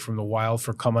everybody from the Wild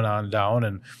for coming on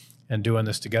down and doing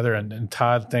this together. And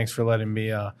Todd, thanks for letting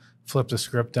me flip the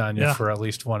script on you for at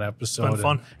least one episode. It's been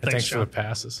fun. And thanks John. for the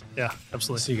passes. Yeah,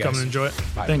 absolutely. See you guys. Come and enjoy it.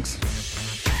 Bye. Thanks.